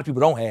something that a lot of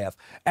people don't have.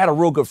 I had a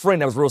real good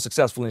friend that was real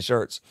successful in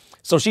shirts.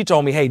 So she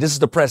told me, hey, this is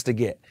the press to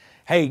get.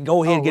 Hey,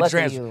 go ahead and get lucky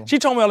transferred. you. She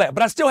told me all that,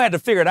 but I still had to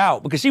figure it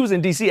out because she was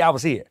in DC, I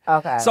was here.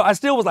 Okay. So I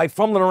still was like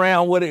fumbling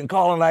around with it and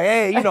calling like,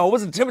 hey, you know,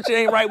 what's the temperature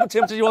ain't right? What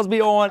temperature you want to be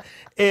on?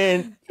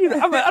 And, you know,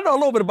 I know a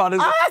little bit about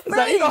this. I It's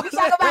like, see. you know, You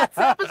talk about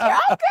temperature.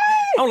 Okay.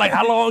 I'm like,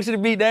 how long should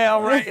it be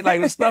down, right?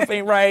 Like the stuff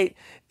ain't right.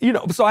 You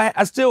know, so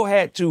I still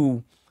had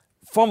to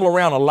fumble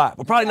around a lot,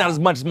 but probably not as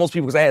much as most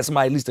people because I had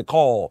somebody at least to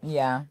call.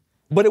 Yeah.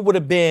 But it would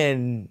have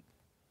been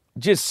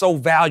just so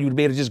valuable to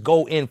be able to just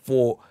go in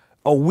for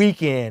a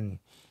weekend.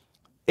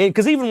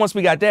 Because even once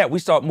we got that, we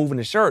started moving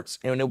the shirts,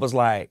 and it was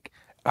like,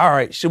 all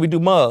right, should we do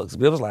mugs?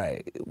 But it was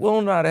like, we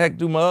don't know how the heck to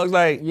do mugs.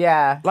 Like,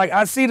 Yeah. like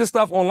I see the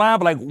stuff online,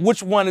 but like,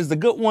 which one is the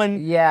good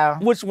one? Yeah.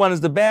 Which one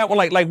is the bad one?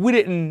 Like we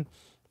didn't.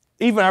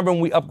 Even I remember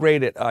when we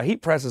upgraded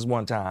heat presses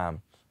one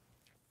time.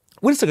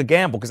 We just took a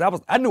gamble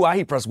because I knew our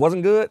heat press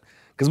wasn't good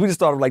because we just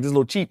started like this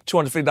little cheap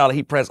 $250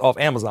 heat press off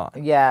Amazon.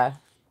 Yeah.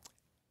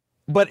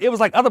 But it was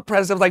like other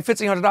presses that was like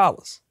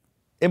 $1,500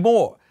 and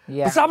more.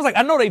 Yeah. But so I was like,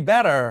 I know they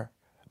better,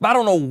 but I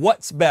don't know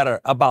what's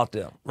better about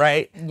them,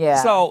 right?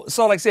 Yeah. So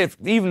like I said,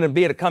 even to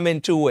be able to come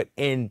into it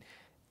and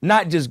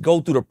not just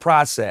go through the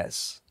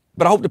process,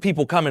 but I hope the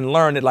people come and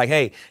learn it like,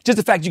 hey, just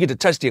the fact you get to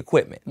touch the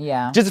equipment.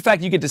 Yeah. Just the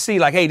fact you get to see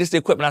like, hey, this is the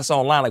equipment I saw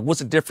online. Like, what's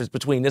the difference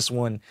between this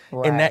one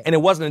and that? Right. And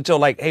it wasn't until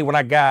like, hey, when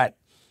I got,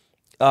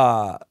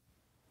 I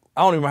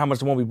don't even remember how much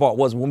the one we bought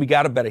was, when we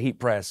got a better heat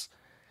press.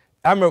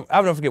 I'll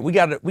never forget, we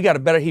got a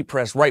better heat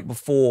press right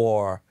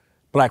before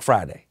Black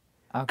Friday.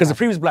 Because the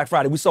previous Black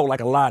Friday, we sold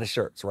like a lot of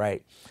shirts,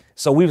 right?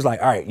 So we was like,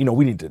 all right, you know,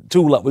 we need to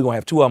tool up. We're going to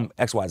have two of them,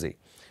 XYZ.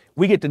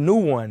 We get the new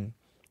one,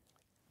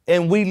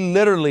 and we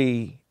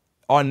literally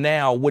are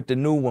now with the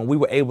new one, we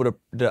were able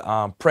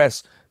to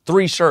press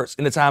 3 shirts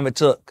in the time it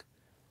took.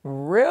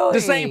 Really?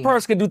 The same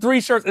person could do 3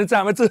 shirts in the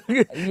time it took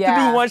to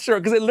Yeah. do one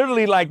shirt. Because it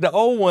literally, like, the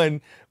old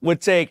one would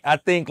take, I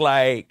think,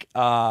 like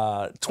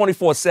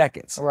 24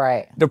 seconds.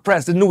 Right. The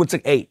press, the new one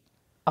took 8.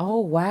 Oh,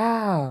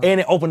 wow. And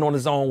it opened on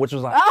its own, which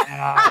was like,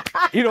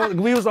 you know,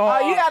 we was all.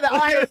 Oh, you got the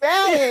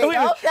understanding.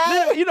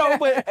 Okay. You know,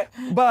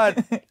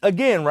 but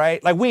again,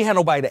 right? Like we ain't had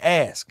nobody to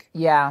ask.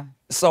 Yeah.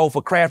 So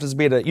for crafters to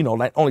be able to, you know,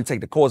 like only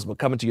take the course, but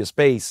come into your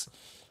space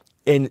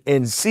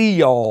and see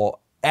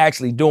y'all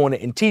actually doing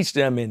it and teach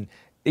them, and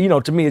you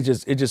know, to me, it's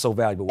just so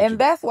valuable. what you And do.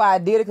 that's why I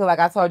did it, because like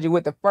I told you,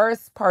 with the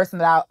first person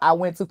that I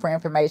went to for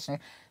information,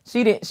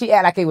 she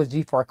acted like it was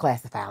G4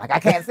 classified. Like, I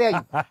can't tell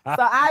you. So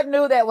I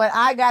knew that when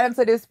I got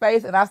into this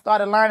space and I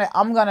started learning,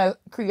 I'm going to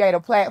create a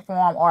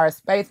platform or a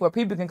space where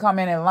people can come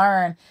in and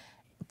learn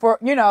for,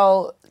 you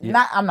know,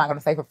 I'm not going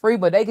to say for free,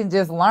 but they can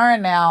just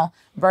learn now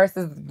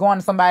versus going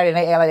to somebody and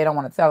they act like they don't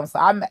want to tell them.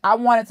 So I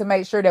wanted to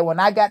make sure that when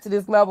I got to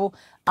this level,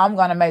 I'm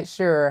going to make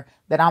sure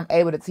that I'm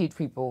able to teach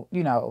people,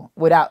 you know,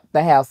 without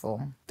the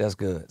hassle. That's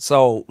good.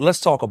 So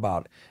let's talk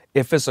about it.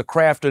 If it's a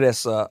crafter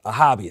that's a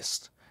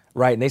hobbyist,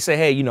 right? And they say,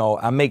 hey, you know,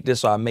 I make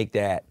this or I make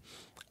that,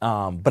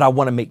 but I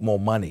want to make more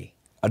money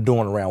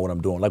doing around what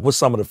I'm doing. Like, what's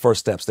some of the first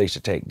steps they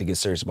should take to get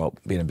serious about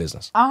being in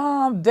business?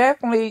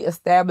 Definitely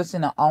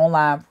establishing an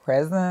online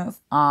presence.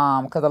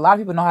 Because a lot of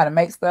people know how to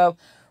make stuff,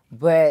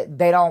 but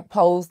they don't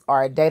post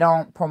or they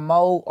don't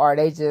promote, or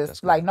they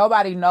just like,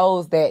 nobody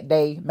knows that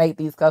they make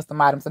these custom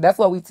items. So that's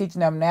what we teaching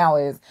them now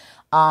is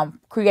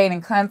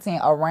creating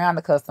content around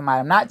the custom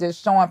item, not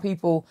just showing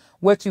people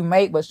what you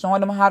make, but showing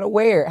them how to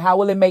wear it. How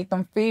will it make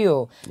them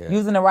feel? Yeah.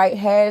 Using the right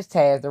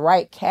hashtags, the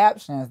right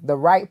captions, the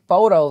right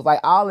photos, like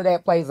all of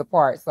that plays a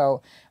part.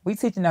 So we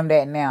teaching them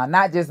that now,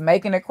 not just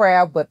making the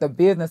craft, but the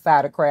business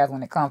side of crafts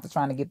when it comes to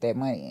trying to get that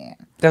money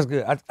in. That's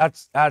good.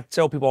 I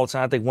tell people all the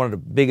time, I think one of the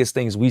biggest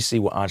things we see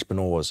with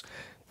entrepreneurs,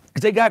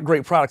 because they got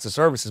great products and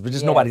services, but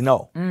just nobody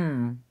know.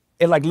 And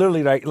like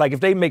literally, like if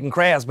they making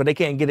crafts, but they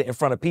can't get it in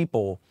front of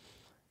people,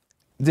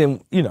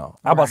 then, I'm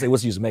about to say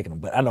what's the use of making them,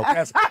 but I know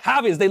crafts,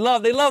 hobbies, they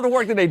love the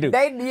work that they do.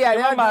 They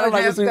love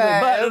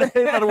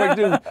the work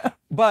they do.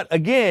 But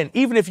again,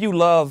 even if you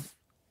love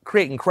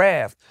creating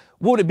craft,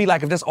 what would it be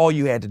like if that's all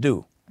you had to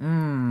do?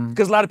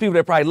 Because a lot of people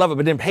that probably love it,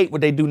 but then hate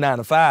what they do 9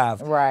 to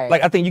 5. Right.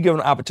 Like I think you give them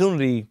an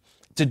opportunity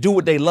to do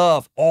what they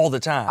love all the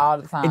time. All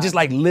the time. And just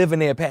like live in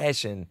their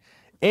passion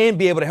and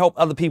be able to help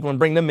other people and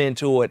bring them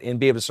into it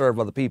and be able to serve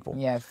other people.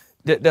 Yes.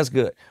 That's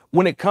good.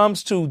 When it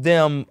comes to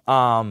them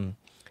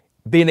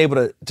being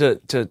able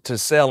to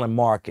sell and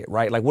market,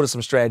 right? Like what are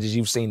some strategies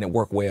you've seen that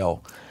work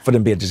well for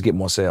them to be able to just get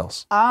more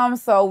sales?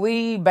 So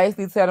we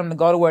basically tell them to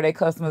go to where their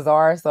customers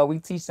are. So we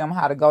teach them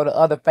how to go to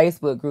other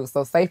Facebook groups.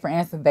 So say for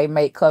instance, they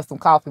make custom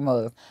coffee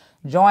mugs.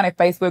 Join a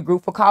Facebook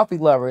group for coffee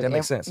lovers. That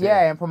makes sense.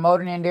 Yeah, and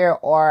promoting in there.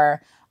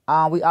 Or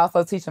we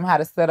also teach them how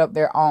to set up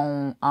their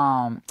own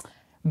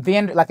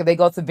vendor, like if they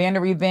go to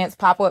vendor events,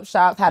 pop-up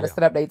shops, how to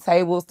set up their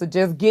tables, to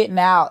just getting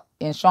out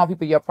and showing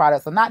people your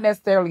products. So not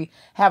necessarily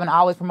having to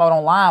always promote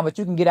online, but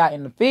you can get out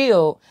in the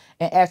field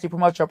and actually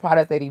promote your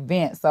products at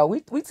events. So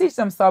we teach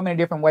them so many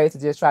different ways to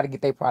just try to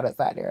get their products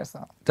out there.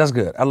 So that's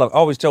good. I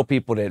always tell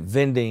people that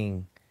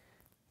vending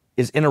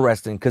is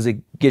interesting because it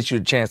gets you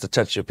a chance to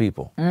touch your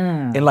people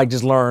and like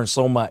just learn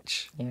so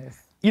much. Yes.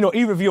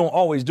 Even if you don't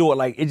always do it,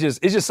 like it's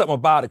just something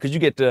about it, because you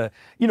get to,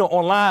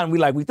 online,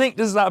 we think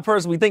this is our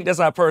person, we think that's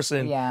our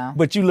person. Yeah.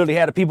 But you literally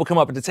had the people come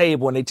up at the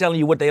table and they telling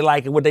you what they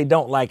like and what they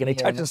don't like, and they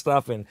touching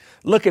stuff and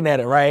looking at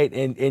it, right?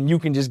 And you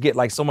can just get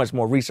like so much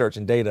more research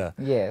and data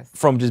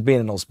from just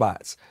being in those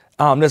spots.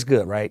 That's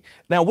good, right?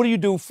 Now, what do you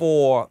do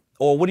or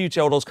what do you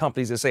tell those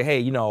companies that say, hey,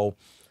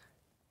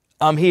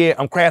 I'm here,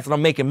 I'm crafting,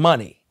 I'm making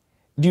money?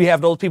 Do you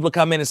have those people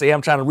come in and say,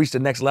 I'm trying to reach the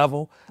next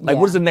level? Like,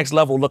 what does the next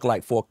level look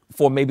like for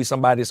maybe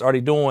somebody that's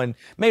already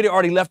maybe they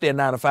already left their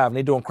 9 to 5 and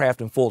they're doing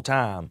crafting full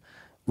time,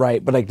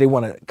 right? But like they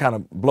want to kind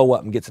of blow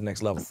up and get to the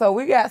next level. So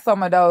we got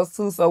some of those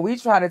too. So we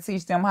try to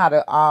teach them how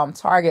to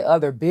target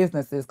other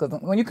businesses.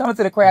 Because when you come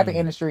into the crafting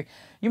industry,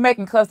 you're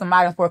making custom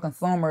items for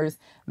consumers,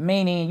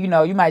 meaning,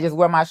 you might just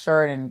wear my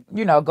shirt and,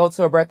 go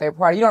to a birthday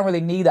party. You don't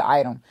really need the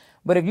item.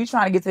 But if you're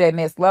trying to get to that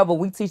next level,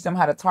 we teach them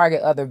how to target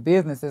other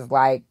businesses,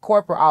 like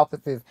corporate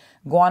offices,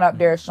 going up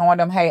there, showing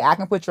them, hey, I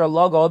can put your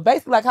logo.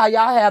 Basically like how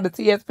y'all have the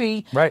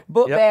TSP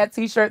book bag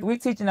t-shirts. We're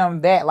teaching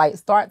them that, like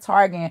start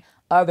targeting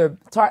other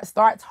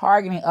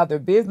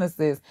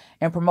businesses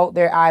and promote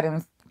your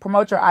items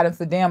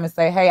to them and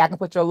say, hey, I can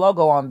put your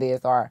logo on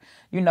this. Or,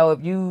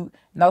 if you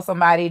know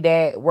somebody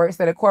that works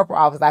at a corporate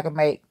office, I can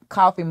make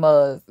coffee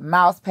mugs,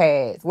 mouse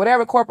pads,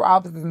 whatever corporate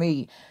offices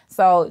need.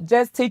 So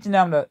just teaching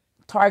them to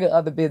target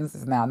other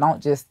businesses now,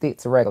 don't just stick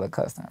to regular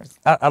customers.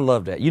 I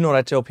love that. What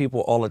I tell people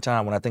all the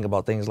time when I think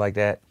about things like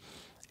that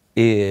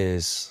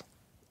is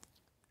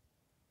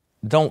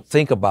don't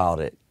think about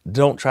it.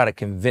 Don't try to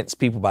convince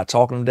people by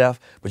talking them deaf,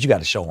 but you got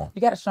to show them.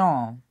 You got to show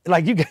them.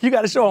 Like you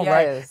got to show them,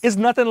 right? It's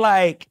nothing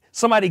like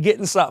somebody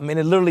getting something and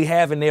it literally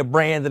having their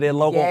brand and their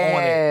logo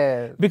on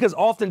it. Because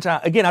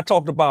oftentimes, again, I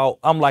talked about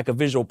I'm like a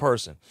visual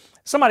person.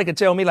 Somebody could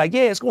tell me like,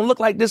 yeah, it's going to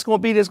look like this, going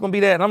to be this, going to be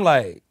that. And I'm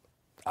like,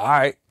 all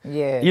right.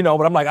 Yeah.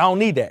 But I'm like, I don't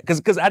need that.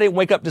 Because I didn't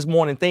wake up this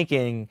morning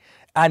thinking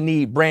I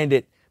need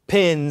branded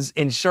pins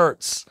and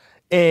shirts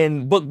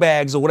and book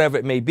bags or whatever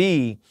it may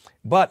be.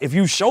 But if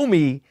you show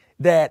me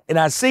that and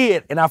I see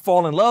it and I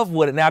fall in love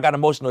with it, now I got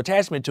emotional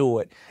attachment to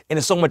it, and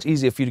it's so much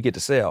easier for you to get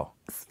to sell.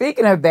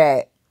 Speaking of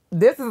that,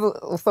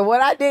 so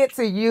what I did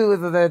to you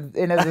is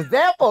an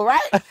example,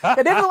 right?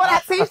 Because this is what I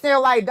teach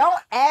them. Like, don't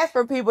ask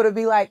for people to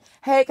be like,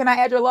 hey, can I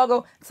add your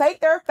logo?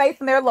 Take their face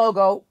and their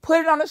logo, put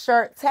it on the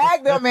shirt,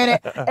 tag them in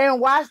it, and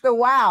watch the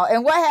wow.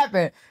 And what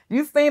happened?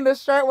 You seen the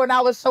shirt when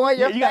I was showing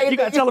your face? You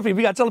got to tell the people.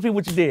 You got to tell the people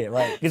what you did,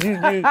 right? Because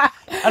I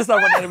just thought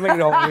about that a minute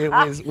ago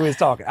when we was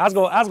talking. I was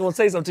going to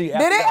say something to you.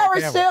 Did it ever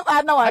ship?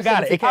 I know I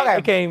got it.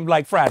 It came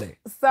like Friday.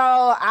 So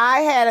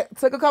I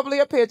took a couple of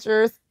your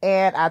pictures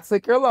and I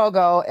took your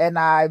logo and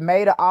I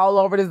made it all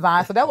over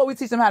design. So that's what we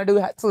teach them how to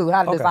do too,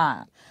 how to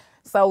design.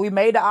 So we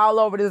made the all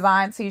over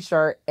design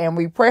t-shirt and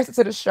we pressed it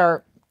to the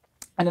shirt.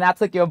 And then I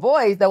took your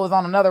voice that was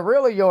on another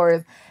reel of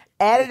yours,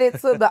 added it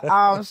to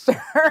the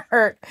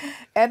shirt,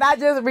 and I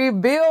just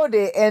rebuilt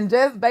it and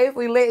just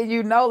basically letting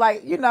you know,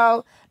 like,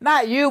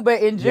 not you,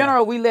 but in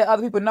general, we let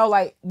other people know,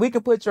 like, we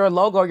could put your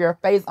logo, your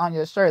face on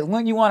your shirt.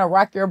 When you want to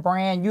rock your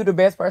brand, you the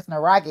best person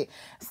to rock it.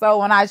 So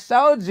when I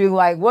showed you,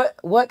 like,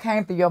 what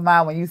came through your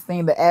mind when you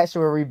seen the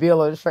actual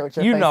reveal of the shirt with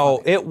your face on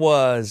it? It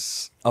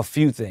was a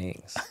few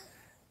things.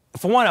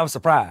 For one, I was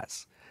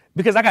surprised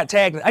because I get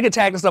tagged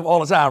and stuff all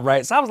the time,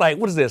 right? So I was like,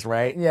 what is this,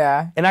 right?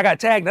 Yeah. And I got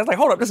tagged, and I was like,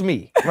 hold up, this is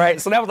me,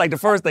 right? So that was like the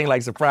first thing,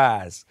 like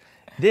surprise.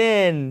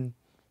 Then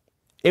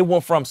it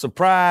went from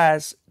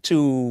surprise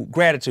to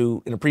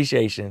gratitude and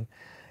appreciation,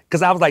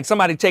 because I was like,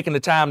 somebody taking the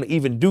time to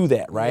even do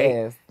that, right?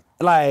 Yes.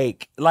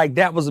 Like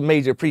that was a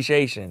major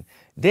appreciation.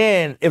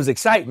 Then it was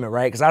excitement,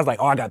 right? Because I was like,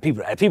 oh, I got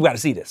people got to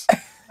see this.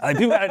 Like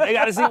they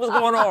got to see what's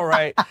going on,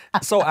 right?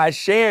 So I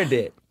shared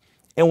it,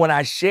 and when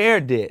I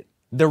shared it,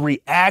 the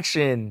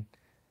reaction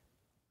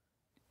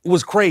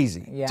was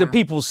crazy to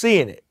people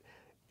seeing it,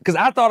 because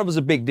I thought it was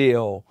a big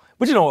deal.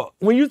 But you know,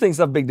 when you think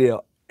something's a big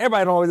deal,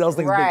 everybody always else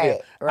thinks it's a big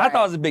deal. Right. I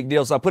thought it was a big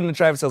deal, so I put it in the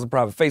Traffic Sales and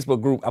Profit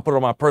Facebook group. I put it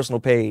on my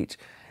personal page,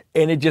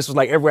 and it just was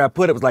like everywhere I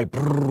put it was like,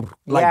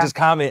 like just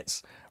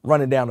comments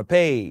running down the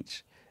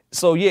page.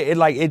 So yeah,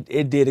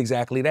 it did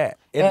exactly that.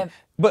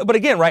 But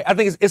again, right? I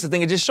think it's the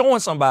thing of just showing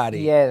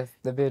somebody. Yes,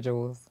 the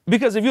visuals.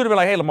 Because if you'd have been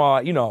like, hey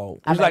Lamar, you know,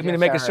 would you like me to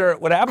make a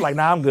shirt? Whatever. I'm like,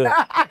 nah, I'm good.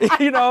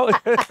 You know?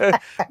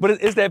 But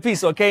it's that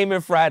piece. So I came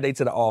in Friday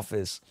to the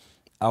office.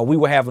 We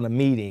were having a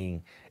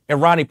meeting, and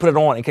Ronnie put it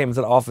on and came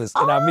into the office,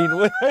 and our meeting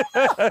with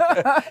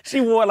she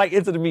wore it like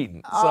into the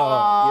meeting.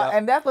 So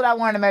and that's what I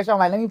wanted to make sure. I'm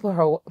like, let me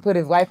put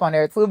his wife on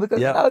there too,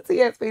 because you know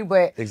TSP.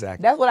 But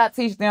exactly, that's what I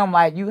teach them.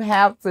 Like, you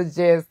have to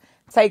just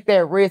take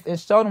that risk and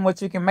show them what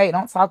you can make.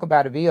 Don't talk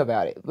about it, be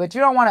about it. But you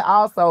don't want to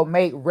also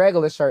make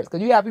regular shirts,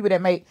 because you have people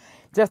that make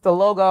just the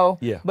logo.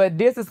 Yeah. But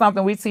this is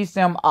something we teach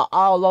them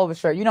all over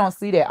shirt. You don't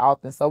see that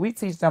often. So we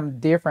teach them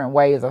different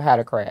ways of how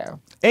to craft.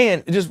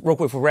 And just real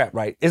quick for rap,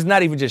 right? It's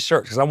not even just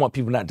shirts, because I want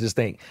people not to just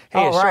think,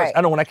 hey, it's shirts.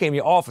 I know when I came to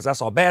your office, I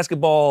saw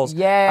basketballs.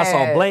 Yes. I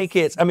saw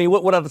blankets. I mean,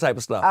 what other type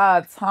of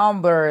stuff?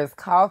 Tumblers,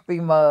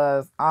 coffee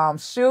mugs,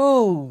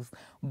 shoes,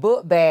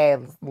 book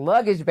bags,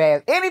 luggage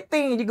bags,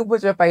 anything you can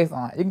put your face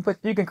on.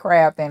 You can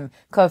craft and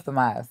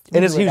customize.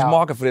 And it's a huge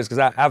market for this,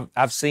 because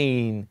I've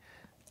seen,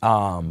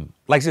 like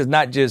I said,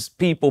 not just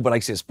people, but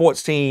like I said,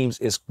 sports teams,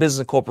 it's business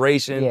and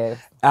corporation.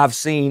 Yes. I've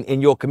seen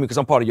in your community, because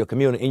I'm part of your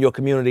community, in your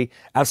community,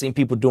 I've seen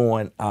people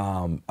doing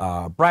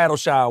bridal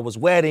showers,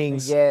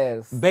 weddings,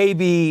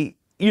 baby,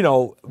 you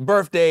know,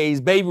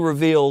 birthdays, baby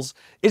reveals.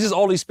 It's just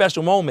all these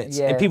special moments,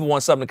 and people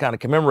want something to kind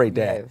of commemorate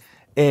that.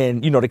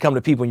 And, you know, they come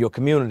to people in your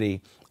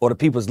community, or the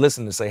people's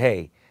listening to say,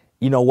 hey,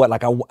 you know what,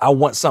 like I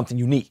want something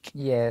unique.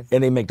 Yes.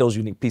 And they make those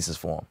unique pieces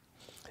for them.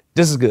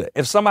 This is good.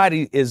 If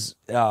somebody is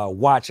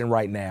watching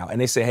right now and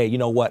they say, hey, you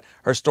know what,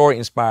 her story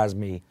inspires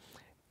me,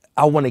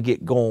 I want to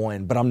get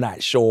going, but I'm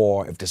not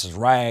sure if this is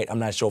right, I'm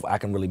not sure if I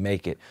can really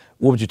make it,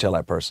 what would you tell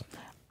that person?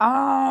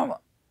 I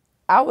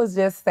would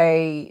just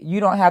say, you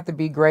don't have to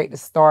be great to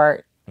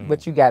start,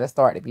 but you got to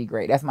start to be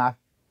great. That's my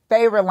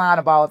favorite line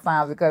of all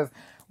time, because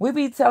we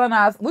be tricking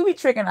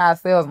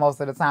ourselves most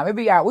of the time. We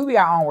be our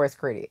own worst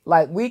critic.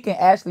 Like, we can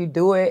actually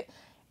do it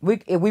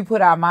if we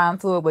put our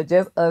mind to it, but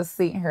just us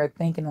sitting here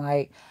thinking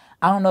like,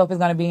 I don't know if it's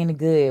gonna be any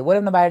good. What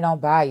if nobody don't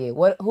buy it?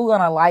 Who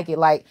gonna like it?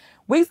 Like,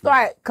 we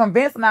start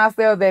convincing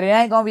ourselves that it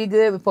ain't gonna be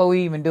good before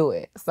we even do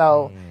it.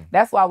 So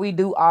that's why we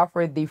do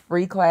offer the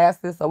free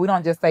classes. So we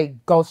don't just say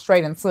go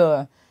straight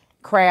into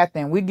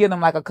crafting. We give them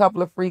like a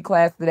couple of free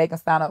classes that they can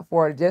sign up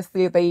for to just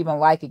see if they even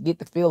like it, get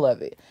the feel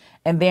of it.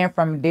 And then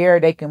from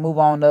there, they can move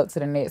on up to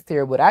the next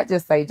tier. But I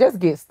just say, just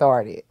get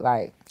started.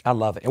 Like, I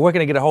love it. And where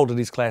can I get a hold of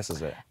these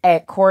classes at?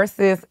 At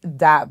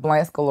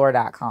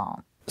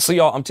courses.blanksgalore.com. So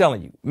y'all, I'm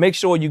telling you, make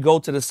sure you go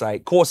to the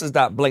site,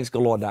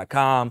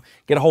 courses.blanksgalore.com,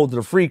 get a hold of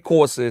the free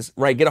courses,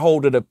 right? Get a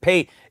hold of the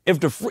paid.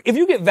 If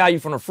you get value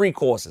from the free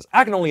courses,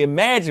 I can only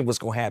imagine what's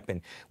going to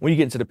happen when you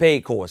get into the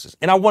paid courses.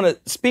 And I want to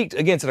speak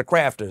again to the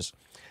crafters,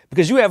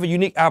 because you have a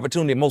unique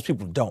opportunity that most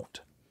people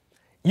don't.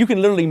 You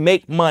can literally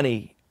make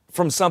money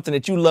from something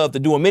that you love to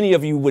do, and many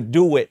of you would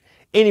do it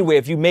anyway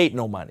if you made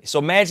no money. So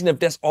imagine if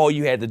that's all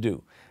you had to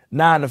do.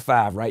 9 to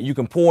 5, right? You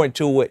can pour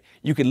into it.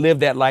 You can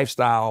live that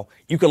lifestyle.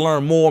 You can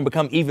learn more and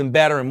become even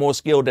better and more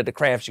skilled at the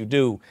crafts you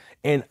do.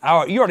 And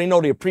you already know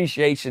the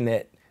appreciation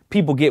that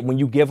people get when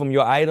you give them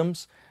your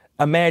items.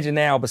 Imagine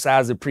now,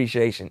 besides the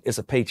appreciation, it's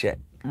a paycheck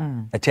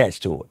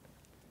attached to it.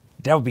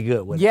 That would be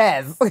good, wouldn't it?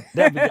 Yes.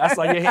 That'd be good. I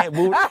saw your hand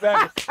moving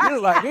back. You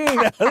was like,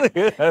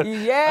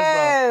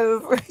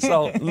 yes.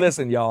 So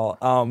listen,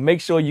 y'all, make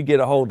sure you get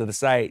a hold of the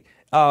site.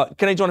 Can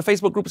they join the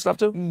Facebook group and stuff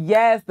too?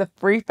 Yes, the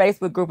free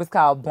Facebook group is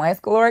called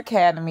Blanks Galore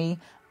Academy.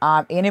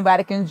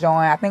 Anybody can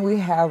join. I think we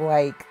have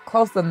like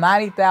close to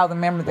 90,000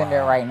 members in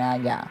there right now.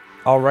 Yeah.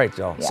 All right,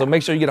 y'all. Yeah. So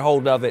make sure you get a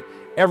hold of it.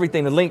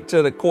 Everything, the link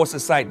to the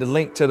courses site, the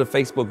link to the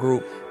Facebook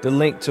group, the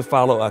link to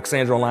follow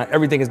Cassandra online,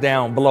 everything is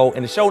down below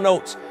in the show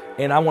notes.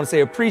 And I want to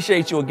say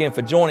appreciate you again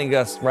for joining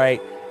us, right?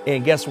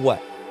 And guess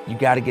what? You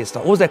got to get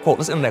started. What was that quote?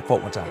 Let's end that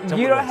quote one time.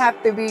 You don't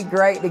have to be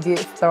great to get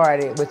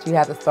started, but you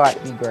have to start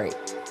to be great.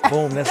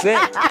 Boom, that's it.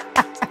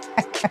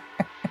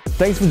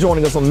 Thanks for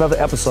joining us on another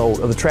episode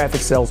of the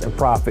Traffic Sales and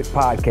Profit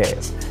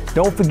podcast.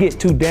 Don't forget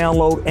to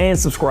download and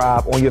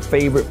subscribe on your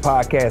favorite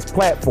podcast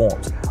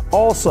platforms.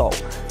 Also,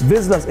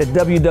 visit us at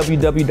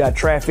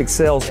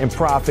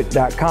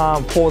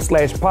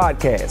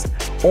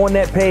www.trafficsalesandprofit.com/podcast. On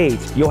that page,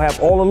 you'll have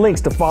all the links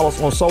to follow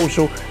us on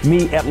social,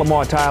 me at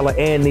Lamar Tyler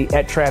and the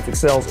at Traffic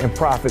Sales and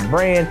Profit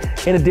brand,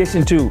 in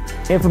addition to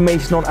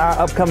information on our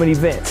upcoming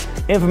events,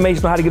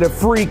 information on how to get a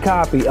free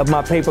copy of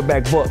my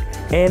paperback book,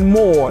 and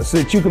more so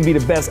that you can be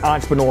the best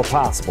entrepreneur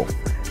possible.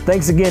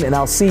 Thanks again, and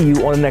I'll see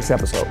you on the next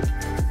episode.